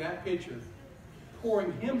holding that picture,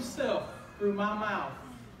 pouring Himself through my mouth.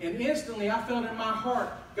 And instantly I felt in my heart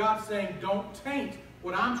God saying, don't taint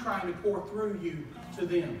what I'm trying to pour through you to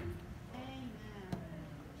them.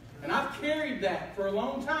 And I've carried that for a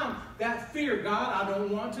long time. That fear, God, I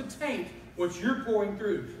don't want to taint what you're pouring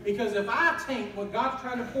through. Because if I taint what God's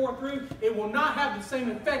trying to pour through, it will not have the same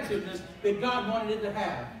effectiveness that God wanted it to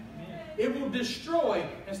have. It will destroy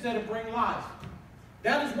instead of bring life.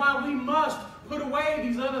 That is why we must put away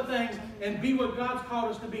these other things and be what God's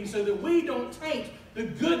called us to be, so that we don't taint the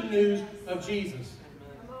good news of Jesus.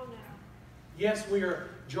 Yes, we are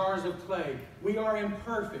jars of clay. We are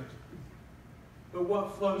imperfect. But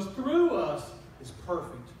what flows through us is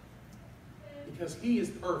perfect. Because He is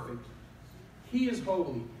perfect. He is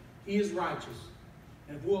holy. He is righteous.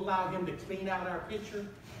 And if we'll allow Him to clean out our picture,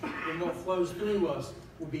 then what flows through us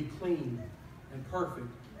will be clean and perfect.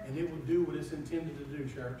 And it will do what it's intended to do,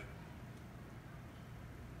 church.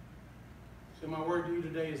 So my word to you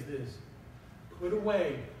today is this. Put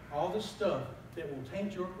away all the stuff that will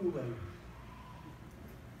taint your Kool-Aid.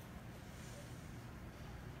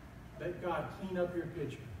 Let God clean up your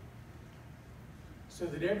picture, so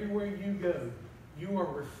that everywhere you go, you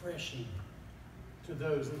are refreshing to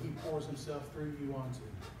those that He pours Himself through you onto.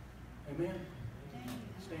 Amen?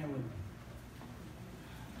 Stand with me.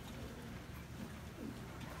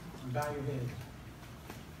 And bow your head.